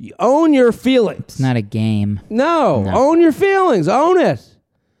 You own your feelings. It's not a game. No, own your feelings. Own it.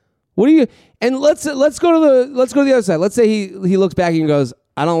 What do you? And let's go to the other side. Let's say he looks back and goes,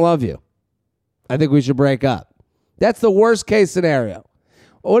 I don't love you. I think we should break up. That's the worst case scenario.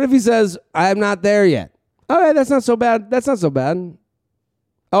 What if he says, I'm not there yet? Okay, that's not so bad. That's not so bad.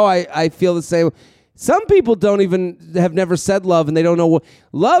 Oh, I feel the same. Some people have never said love, and they don't know what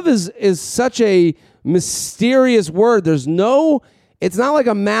love is. Such a mysterious word. It's not like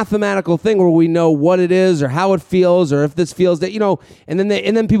a mathematical thing where we know what it is or how it feels or if this feels that, and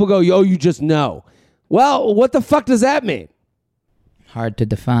then people go, yo, you just know. Well, what the fuck does that mean? Hard to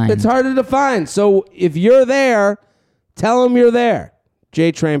define. It's hard to define. So if you're there, tell them you're there.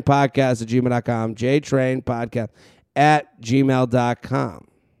 JTrainPodcast@gmail.com. JTrainPodcast@gmail.com.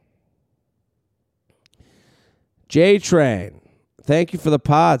 JTrain. Thank you for the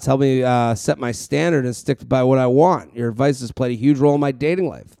pods. Help me set my standard and stick by what I want. Your advice has played a huge role in my dating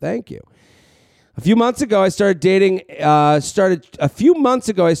life. Thank you. A few months ago, I started chatting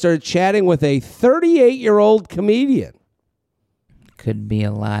with a 38-year-old comedian. Could be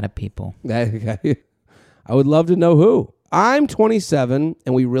a lot of people. I would love to know who. I'm 27,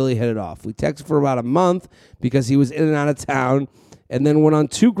 and we really hit it off. We texted for about a month because he was in and out of town, and then went on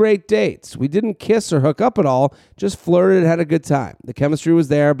 2 great dates. We didn't kiss or hook up at all, just flirted and had a good time. The chemistry was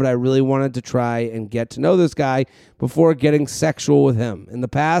there, but I really wanted to try and get to know this guy before getting sexual with him. In the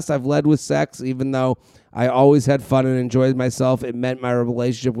past, I've led with sex, even though I always had fun and enjoyed myself. It meant my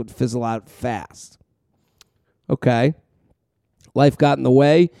relationship would fizzle out fast. Okay. Life got in the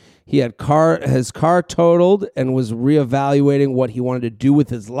way. He had his car totaled and was reevaluating what he wanted to do with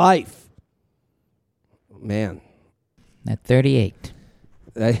his life. Man. At 38.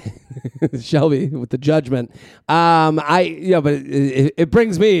 Shelby with the judgment. But it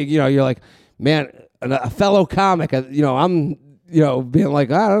brings me, you're like, man, a fellow comic, I'm, being like,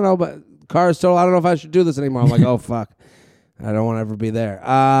 I don't know, but car's total. I don't know if I should do this anymore. I'm like, oh, fuck. I don't want to ever be there.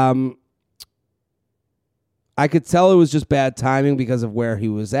 I could tell it was just bad timing because of where he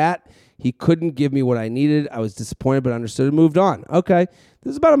was at. He couldn't give me what I needed. I was disappointed, but understood and moved on. Okay.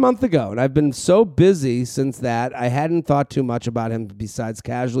 This is about a month ago, and I've been so busy since that, I hadn't thought too much about him besides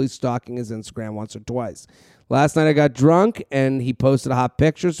casually stalking his Instagram once or twice. Last night I got drunk, and he posted a hot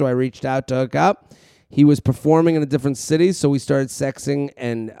picture, so I reached out to hook up. He was performing in a different city, so we started sexing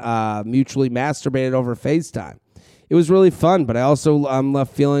and mutually masturbated over FaceTime. It was really fun, but I also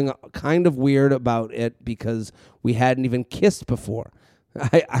left feeling kind of weird about it because we hadn't even kissed before.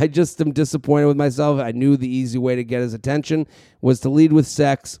 I just am disappointed with myself. I knew the easy way to get his attention was to lead with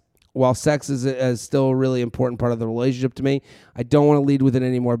sex. While sex is still a really important part of the relationship to me, I don't want to lead with it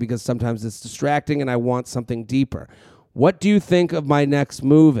anymore because sometimes it's distracting and I want something deeper. What do you think of my next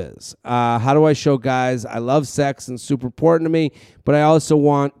move is? How do I show guys I love sex and super important to me, but I also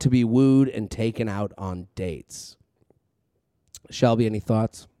want to be wooed and taken out on dates? Shelby, any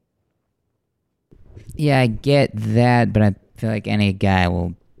thoughts? Yeah, I get that, but I feel like any guy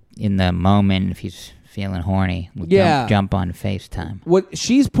will, in the moment, if he's feeling horny, will jump on FaceTime. What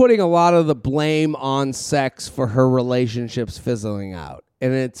she's putting a lot of the blame on sex for her relationships fizzling out.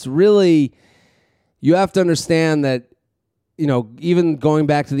 And it's really, you have to understand that, even going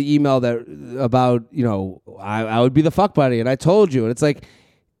back to the email that about, I would be the fuck buddy, and I told you, and it's like,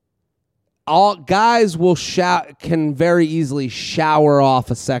 all guys can very easily shower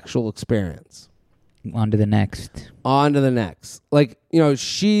off a sexual experience. On to the next. Like,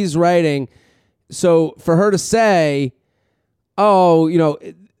 she's writing. So for her to say, oh,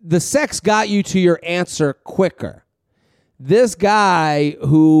 the sex got you to your answer quicker. this guy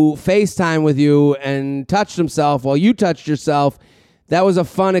who FaceTimed with you and touched himself while you touched yourself, that was a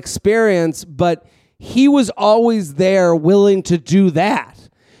fun experience, but he was always there willing to do that.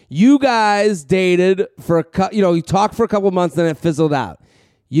 You guys dated for you talked for a couple of months, then it fizzled out.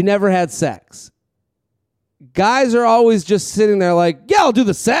 You never had sex. Guys are always just sitting there like, yeah, I'll do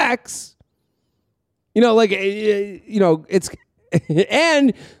the sex. It's,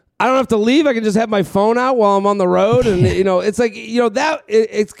 and I don't have to leave. I can just have my phone out while I'm on the road. And, it's like,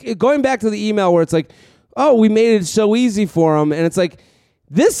 it's going back to the email where it's like, oh, we made it so easy for him. And it's like,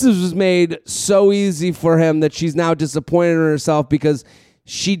 this was made so easy for him that she's now disappointed in herself because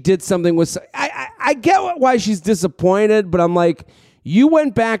she did something with... I get why she's disappointed, but I'm like, you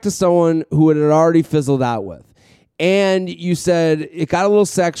went back to someone who it had already fizzled out with. And you said it got a little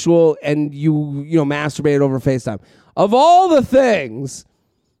sexual and you masturbated over FaceTime. Of all the things,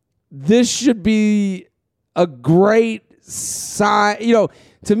 this should be a great sign.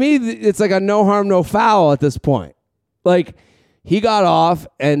 To me, it's like a no harm, no foul at this point. Like... He got off,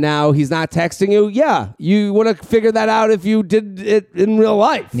 and now he's not texting you. Yeah, you would have figured that out if you did it in real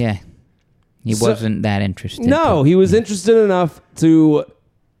life. Yeah. He wasn't that interested. No, he was interested enough to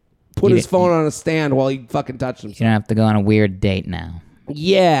put his phone on a stand while he fucking touched himself. You don't have to go on a weird date now.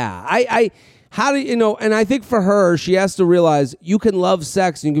 Yeah. How do and I think for her, she has to realize you can love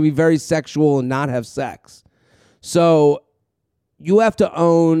sex and you can be very sexual and not have sex. So you have to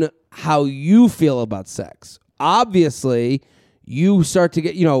own how you feel about sex. Obviously... You start to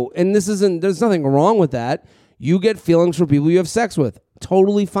get, and there's nothing wrong with that. You get feelings for people you have sex with.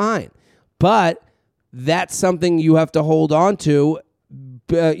 Totally fine. But that's something you have to hold on to,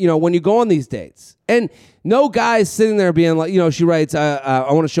 when you go on these dates. And no guy's sitting there being like, she writes, I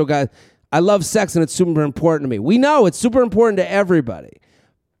want to show guys, I love sex and it's super important to me. We know it's super important to everybody,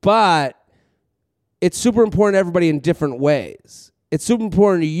 but it's super important to everybody in different ways. It's super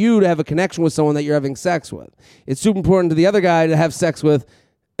important to you to have a connection with someone that you're having sex with. It's super important to the other guy to have sex with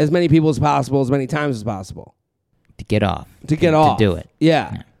as many people as possible, as many times as possible. To get off. To do it.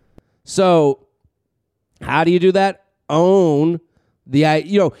 Yeah. So how do you do that? Own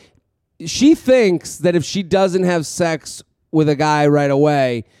the, she thinks that if she doesn't have sex with a guy right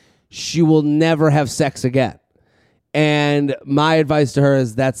away, she will never have sex again. And my advice to her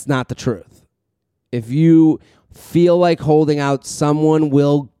is that's not the truth. If you feel like holding out, someone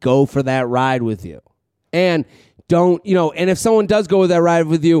will go for that ride with you. And don't, and if someone does go with that ride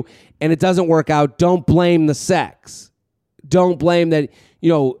with you and it doesn't work out, don't blame the sex. Don't blame that,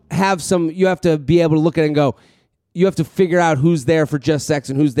 you have to be able to look at it and go, you have to figure out who's there for just sex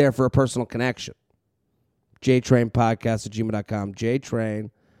and who's there for a personal connection. JTrainPodcast@gmail.com.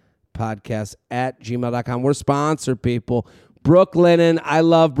 JTrainPodcast@gmail.com. We're sponsored, people. Brooklinen. I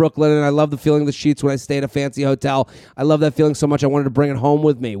love Brooklinen. I love the feeling of the sheets when I stay at a fancy hotel. I love that feeling so much I wanted to bring it home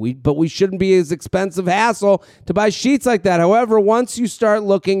with me. But we shouldn't be as expensive hassle to buy sheets like that. However, once you start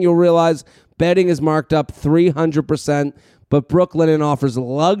looking, you'll realize bedding is marked up 300%, but Brooklinen offers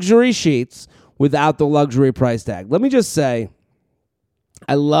luxury sheets without the luxury price tag. Let me just say,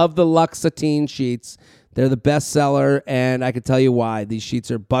 I love the Luxe Sateen sheets. They're the best seller, and I can tell you why. These sheets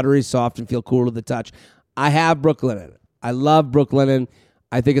are buttery soft and feel cool to the touch. I have Brooklinen. I love Brooklinen.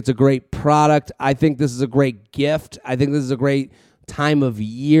 I think it's a great product. I think this is a great gift. I think this is a great time of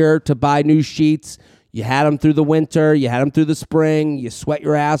year to buy new sheets. You had them through the winter. You had them through the spring. You sweat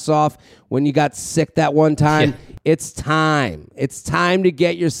your ass off when you got sick that one time. Yeah. It's time. It's time to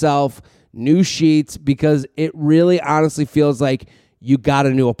get yourself new sheets because it really honestly feels like you got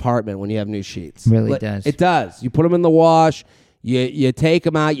a new apartment when you have new sheets. Really does. It does. You put them in the wash. You take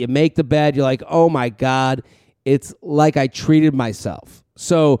them out. You make the bed. You're like, oh, my God. It's like I treated myself.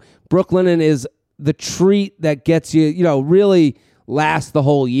 So Brooklinen is the treat that gets you, really lasts the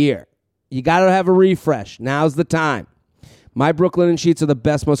whole year. You got to have a refresh. Now's the time. My Brooklinen sheets are the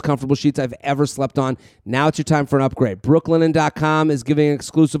best, most comfortable sheets I've ever slept on. Now it's your time for an upgrade. Brooklinen.com is giving an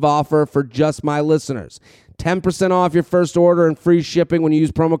exclusive offer for just my listeners. 10% off your first order and free shipping when you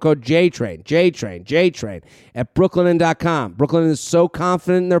use promo code JTrain at Brooklinen.com. Brooklinen is so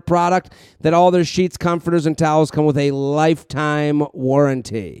confident in their product that all their sheets, comforters, and towels come with a lifetime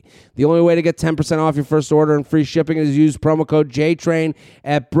warranty. The only way to get 10% off your first order and free shipping is use promo code JTrain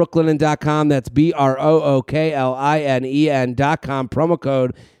at Brooklinen.com. That's BROOKLINEN.com. Promo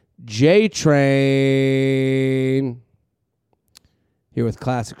code JTrain. Here with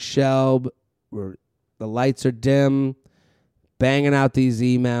Classic Shelb. The lights are dim, banging out these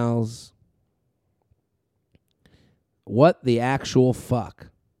emails. What the actual fuck?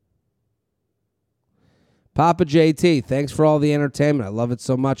 Papa JT, thanks for all the entertainment. I love it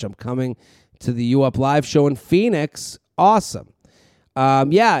so much. I'm coming to the U Up Live show in Phoenix awesome.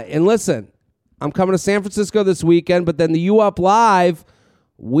 Yeah, and listen, I'm coming to San Francisco this weekend, but then the U Up Live,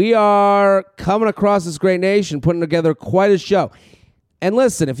 we are coming across this great nation, putting together quite a show. And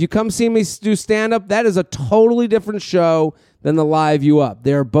listen, if you come see me do stand-up, that is a totally different show than the live U Up.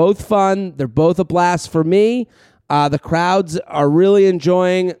 They're both fun. They're both a blast for me. The crowds are really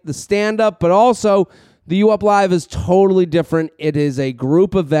enjoying the stand-up, but also the U Up Live is totally different. It is a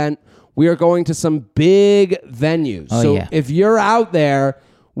group event. We are going to some big venues. So if you're out there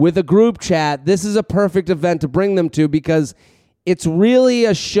with a group chat, this is a perfect event to bring them to because it's really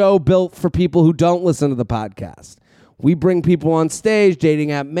a show built for people who don't listen to the podcast. We bring people on stage,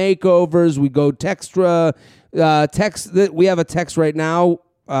 dating app makeovers. We go Textra. We have a text right now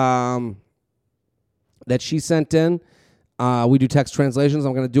that she sent in. We do text translations.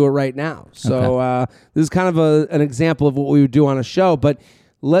 I'm going to do it right now. So this is kind of an example of what we would do on a show. But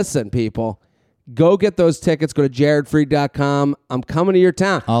listen, people, go get those tickets. Go to jaredfreed.com. I'm coming to your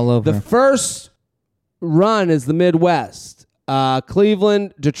town. All over. The first run is the Midwest.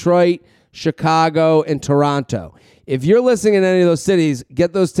 Cleveland, Detroit, Chicago, and Toronto. If you're listening in any of those cities,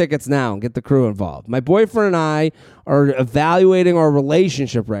 get those tickets now and get the crew involved. My boyfriend and I are evaluating our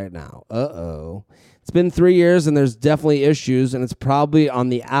relationship right now. It's been 3 years and there's definitely issues and it's probably on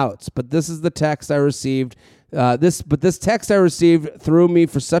the outs. But this is the text I received. This text I received threw me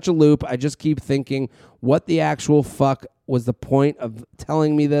for such a loop. I just keep thinking, what the actual fuck was the point of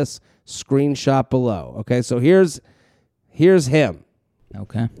telling me this? Screenshot below. Okay, so here's him.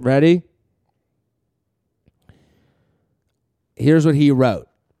 Okay. Ready? Here's what he wrote.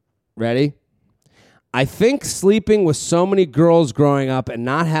 Ready? I think sleeping with so many girls growing up and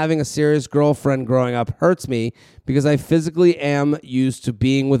not having a serious girlfriend growing up hurts me because I physically am used to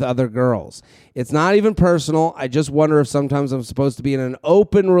being with other girls. It's not even personal. I just wonder if sometimes I'm supposed to be in an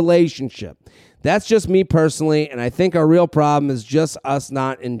open relationship. That's just me personally, and I think our real problem is just us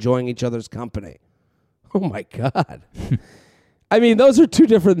not enjoying each other's company. Oh, my God. I mean, those are two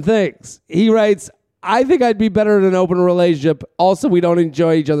different things. He writes, I think I'd be better in an open relationship. Also, we don't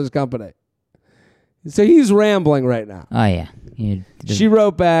enjoy each other's company. So he's rambling right now. Oh, yeah. She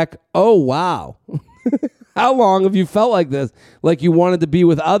wrote back, oh, wow. How long have you felt like this? Like you wanted to be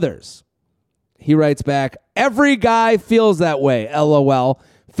with others? He writes back, every guy feels that way, LOL.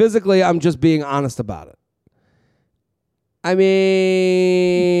 Physically, I'm just being honest about it. I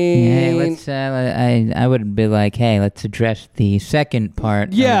mean... Yeah, let's. I would be like, hey, let's address the second part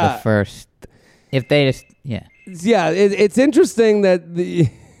of the first. If they just... Yeah. Yeah, it's interesting that the...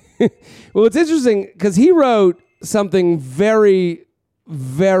 Well, it's interesting because he wrote something very,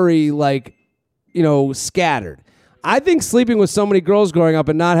 very, scattered. I think sleeping with so many girls growing up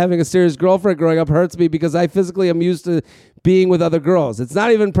and not having a serious girlfriend growing up hurts me because I physically am used to being with other girls. It's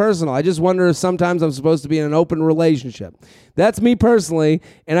not even personal. I just wonder if sometimes I'm supposed to be in an open relationship. That's me personally,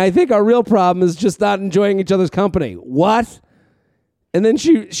 and I think our real problem is just not enjoying each other's company. What? And then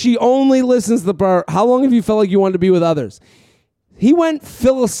she only listens to the part, how long have you felt like you wanted to be with others? He went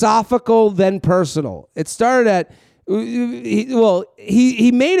philosophical, then personal. It started at,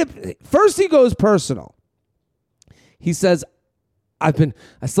 he made it, first he goes personal. He says, I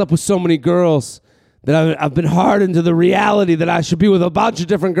slept with so many girls that I've been hardened to the reality that I should be with a bunch of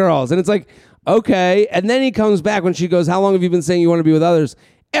different girls. And it's like, okay. And then he comes back when she goes, how long have you been saying you want to be with others?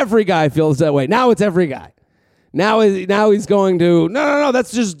 Every guy feels that way. Now it's every guy. Now he's going to, no,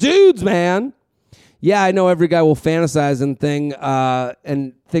 that's just dudes, man. Yeah, I know every guy will fantasize and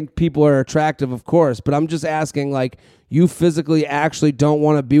think people are attractive, of course. But I'm just asking, you physically actually don't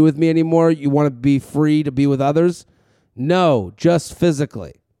want to be with me anymore? You want to be free to be with others? No, just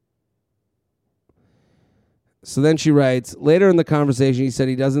physically. So then she writes, later in the conversation, he said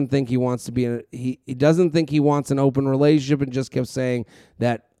he doesn't think he wants to be he doesn't think he wants an open relationship and just kept saying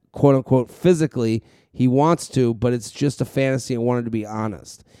that, quote unquote, physically he wants to, but it's just a fantasy and wanted to be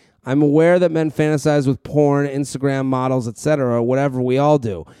honest. I'm aware that men fantasize with porn, Instagram models, etc., whatever we all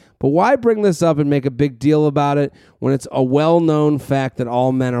do. But why bring this up and make a big deal about it when it's a well-known fact that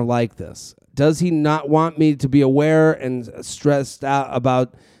all men are like this? Does he not want me to be aware and stressed out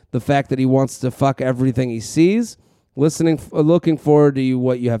about the fact that he wants to fuck everything he sees? Looking forward to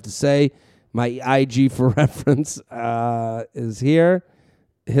what you have to say. My IG for reference is here.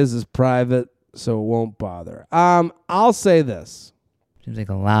 His is private, so it won't bother. I'll say this. Seems like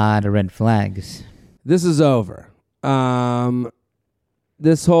a lot of red flags. This is over.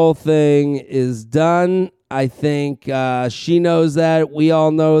 This whole thing is done. I think she knows that. We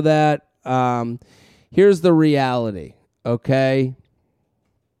all know that. Here's the reality, okay?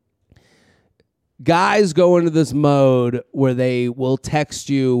 Guys go into this mode where they will text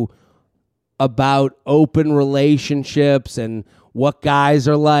you about open relationships and what guys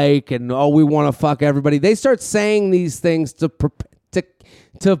are like and, oh, we want to fuck everybody. They start saying these things to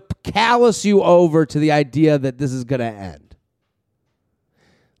callous you over to the idea that this is going to end.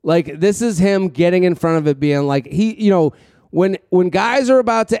 Like, this is him getting in front of it, being like, when guys are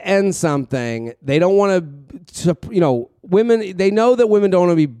about to end something, they don't want to, women, they know that women don't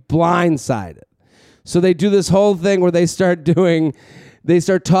want to be blindsided. So they do this whole thing where they start talking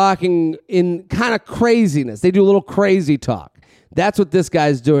in kind of craziness. They do a little crazy talk. That's what this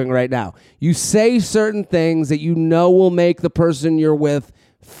guy's doing right now. You say certain things that you know will make the person you're with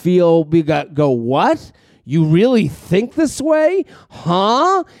go, what? You really think this way?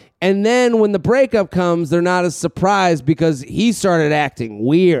 Huh? And then when the breakup comes, they're not as surprised because he started acting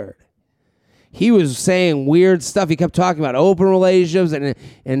weird. He was saying weird stuff. He kept talking about open relationships and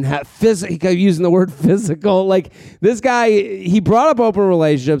he kept using the word physical. Like, this guy, he brought up open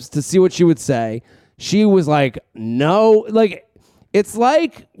relationships to see what she would say. She was like, no. Like, it's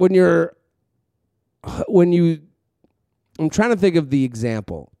like I'm trying to think of the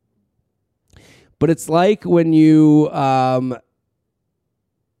example, but it's like when you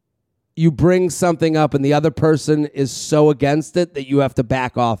bring something up and the other person is so against it that you have to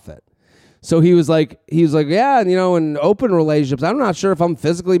back off it. So he was like, yeah, in open relationships, I'm not sure if I'm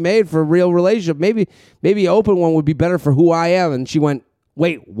physically made for a real relationship. Maybe open one would be better for who I am. And she went,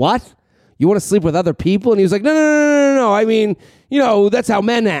 wait, what? You want to sleep with other people? And he was like, no. I mean, that's how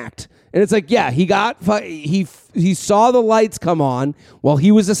men act. And it's like, yeah, he saw the lights come on while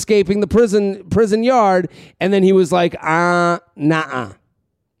he was escaping the prison yard. And then he was like, nah,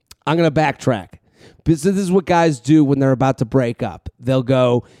 I'm going to backtrack. Because this is what guys do when they're about to break up.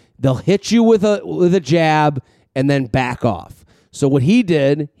 They'll hit you with a jab and then back off. So what he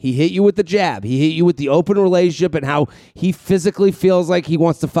did, he hit you with the jab. He hit you with the open relationship and how he physically feels like he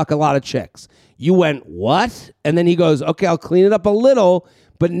wants to fuck a lot of chicks. You went, what? And then he goes, okay, I'll clean it up a little,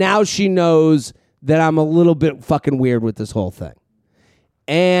 but now she knows that I'm a little bit fucking weird with this whole thing.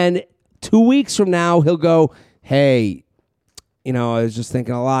 And 2 weeks from now, he'll go, hey, I was just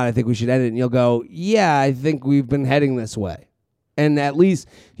thinking a lot. I think we should end it. And you'll go, yeah, I think we've been heading this way. And at least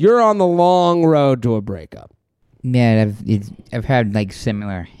you're on the long road to a breakup. Yeah, I've had like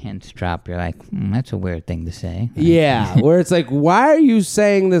similar hints drop. You're like, that's a weird thing to say. Yeah, where it's like, why are you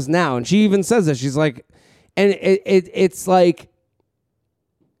saying this now? And she even says this. She's like, and it's like,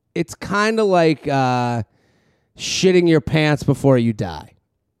 it's kind of like shitting your pants before you die.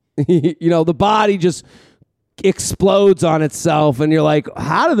 The body just explodes on itself, and you're like,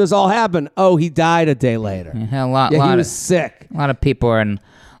 how did this all happen? Oh, he died a day later. He was sick. A lot of people are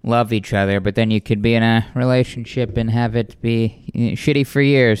love each other, but then you could be in a relationship and have it be shitty for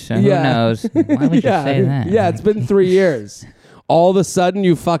years. So who knows? Why would you say that? Yeah, it's been 3 years. All of a sudden,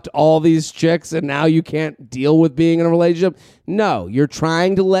 you fucked all these chicks, and now you can't deal with being in a relationship? No, you're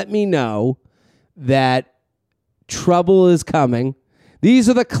trying to let me know that trouble is coming. These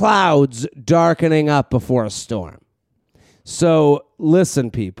are the clouds darkening up before a storm. So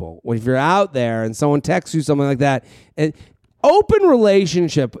listen, people, if you're out there and someone texts you something like that, open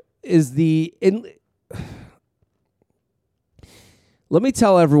relationship is let me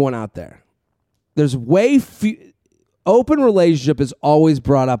tell everyone out there, there's open relationship is always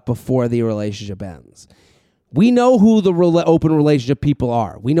brought up before the relationship ends. We know who the open relationship people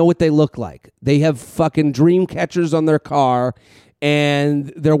are. We know what they look like. They have fucking dream catchers on their car,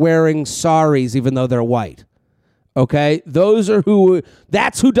 and they're wearing saris even though they're white. Okay? That's who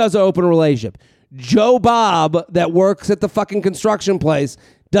does an open relationship. Joe Bob that works at the fucking construction place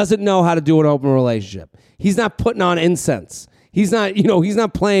doesn't know how to do an open relationship. He's not putting on incense. He's not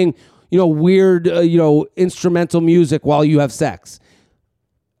playing, weird, instrumental music while you have sex.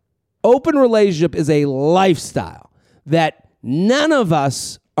 Open relationship is a lifestyle that none of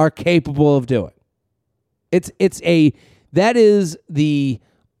us are capable of doing. That is the,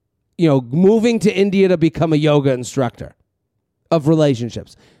 moving to India to become a yoga instructor of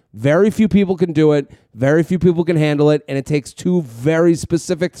relationships. Very few people can do it. Very few people can handle it. And it takes two very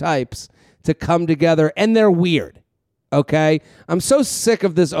specific types to come together. And they're weird. Okay? I'm so sick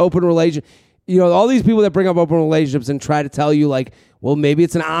of this open relationship. All these people that bring up open relationships and try to tell you like, well, maybe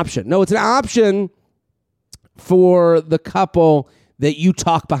it's an option. No, it's an option for the couple that you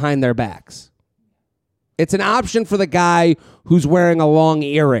talk behind their backs. It's an option for the guy who's wearing a long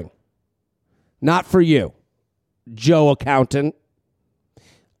earring. Not for you, Joe Accountant.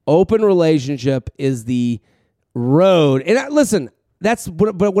 Open relationship is the road. And listen,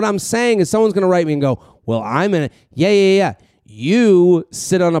 but what I'm saying is someone's going to write me and go, well, I'm in a, yeah. You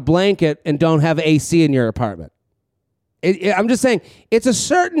sit on a blanket and don't have AC in your apartment. I'm just saying, it's a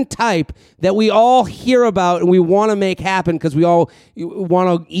certain type that we all hear about and we want to make happen because we all want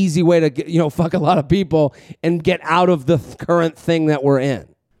an easy way to get, fuck a lot of people and get out of the current thing that we're in.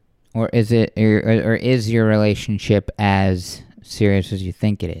 Or is it, or is your relationship as serious as you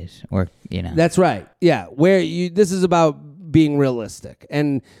think it is? Or, That's right. Yeah. This is about being realistic.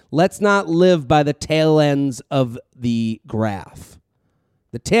 And let's not live by the tail ends of the graph.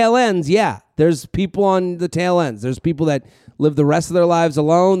 The tail ends, yeah. There's people on the tail ends. There's people that live the rest of their lives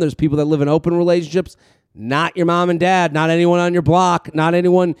alone. There's people that live in open relationships. Not your mom and dad, not anyone on your block, not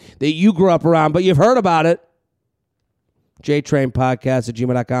anyone that you grew up around, but you've heard about it.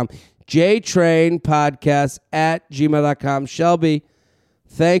 JTrainPodcast@gmail.com. JTrainPodcast@gmail.com. Shelby,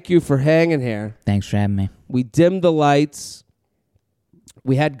 thank you for hanging here. Thanks for having me. We dimmed the lights.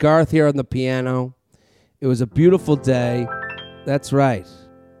 We had Garth here on the piano. It was a beautiful day. That's right.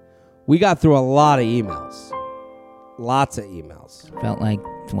 We got through a lot of emails. Lots of emails. Felt like,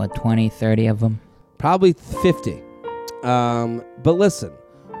 20, 30 of them? Probably 50. But listen,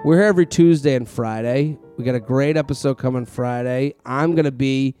 we're here every Tuesday and Friday. We got a great episode coming Friday. I'm going to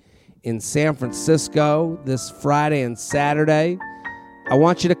be in San Francisco this Friday and Saturday. I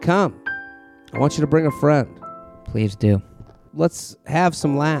want you to come. I want you to bring a friend. Please do. Let's have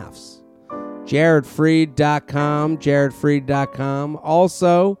some laughs. JaredFreed.com, JaredFreed.com.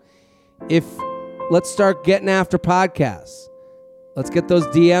 Also, let's start getting after podcasts. Let's get those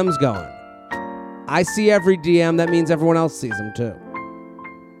DMs going. I see every DM. That means everyone else sees them too.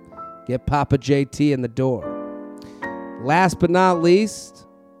 Get Papa JT in the door. Last but not least,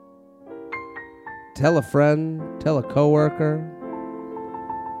 tell a friend, tell a coworker.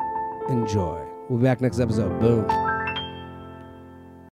 Enjoy. We'll be back next episode. Boom.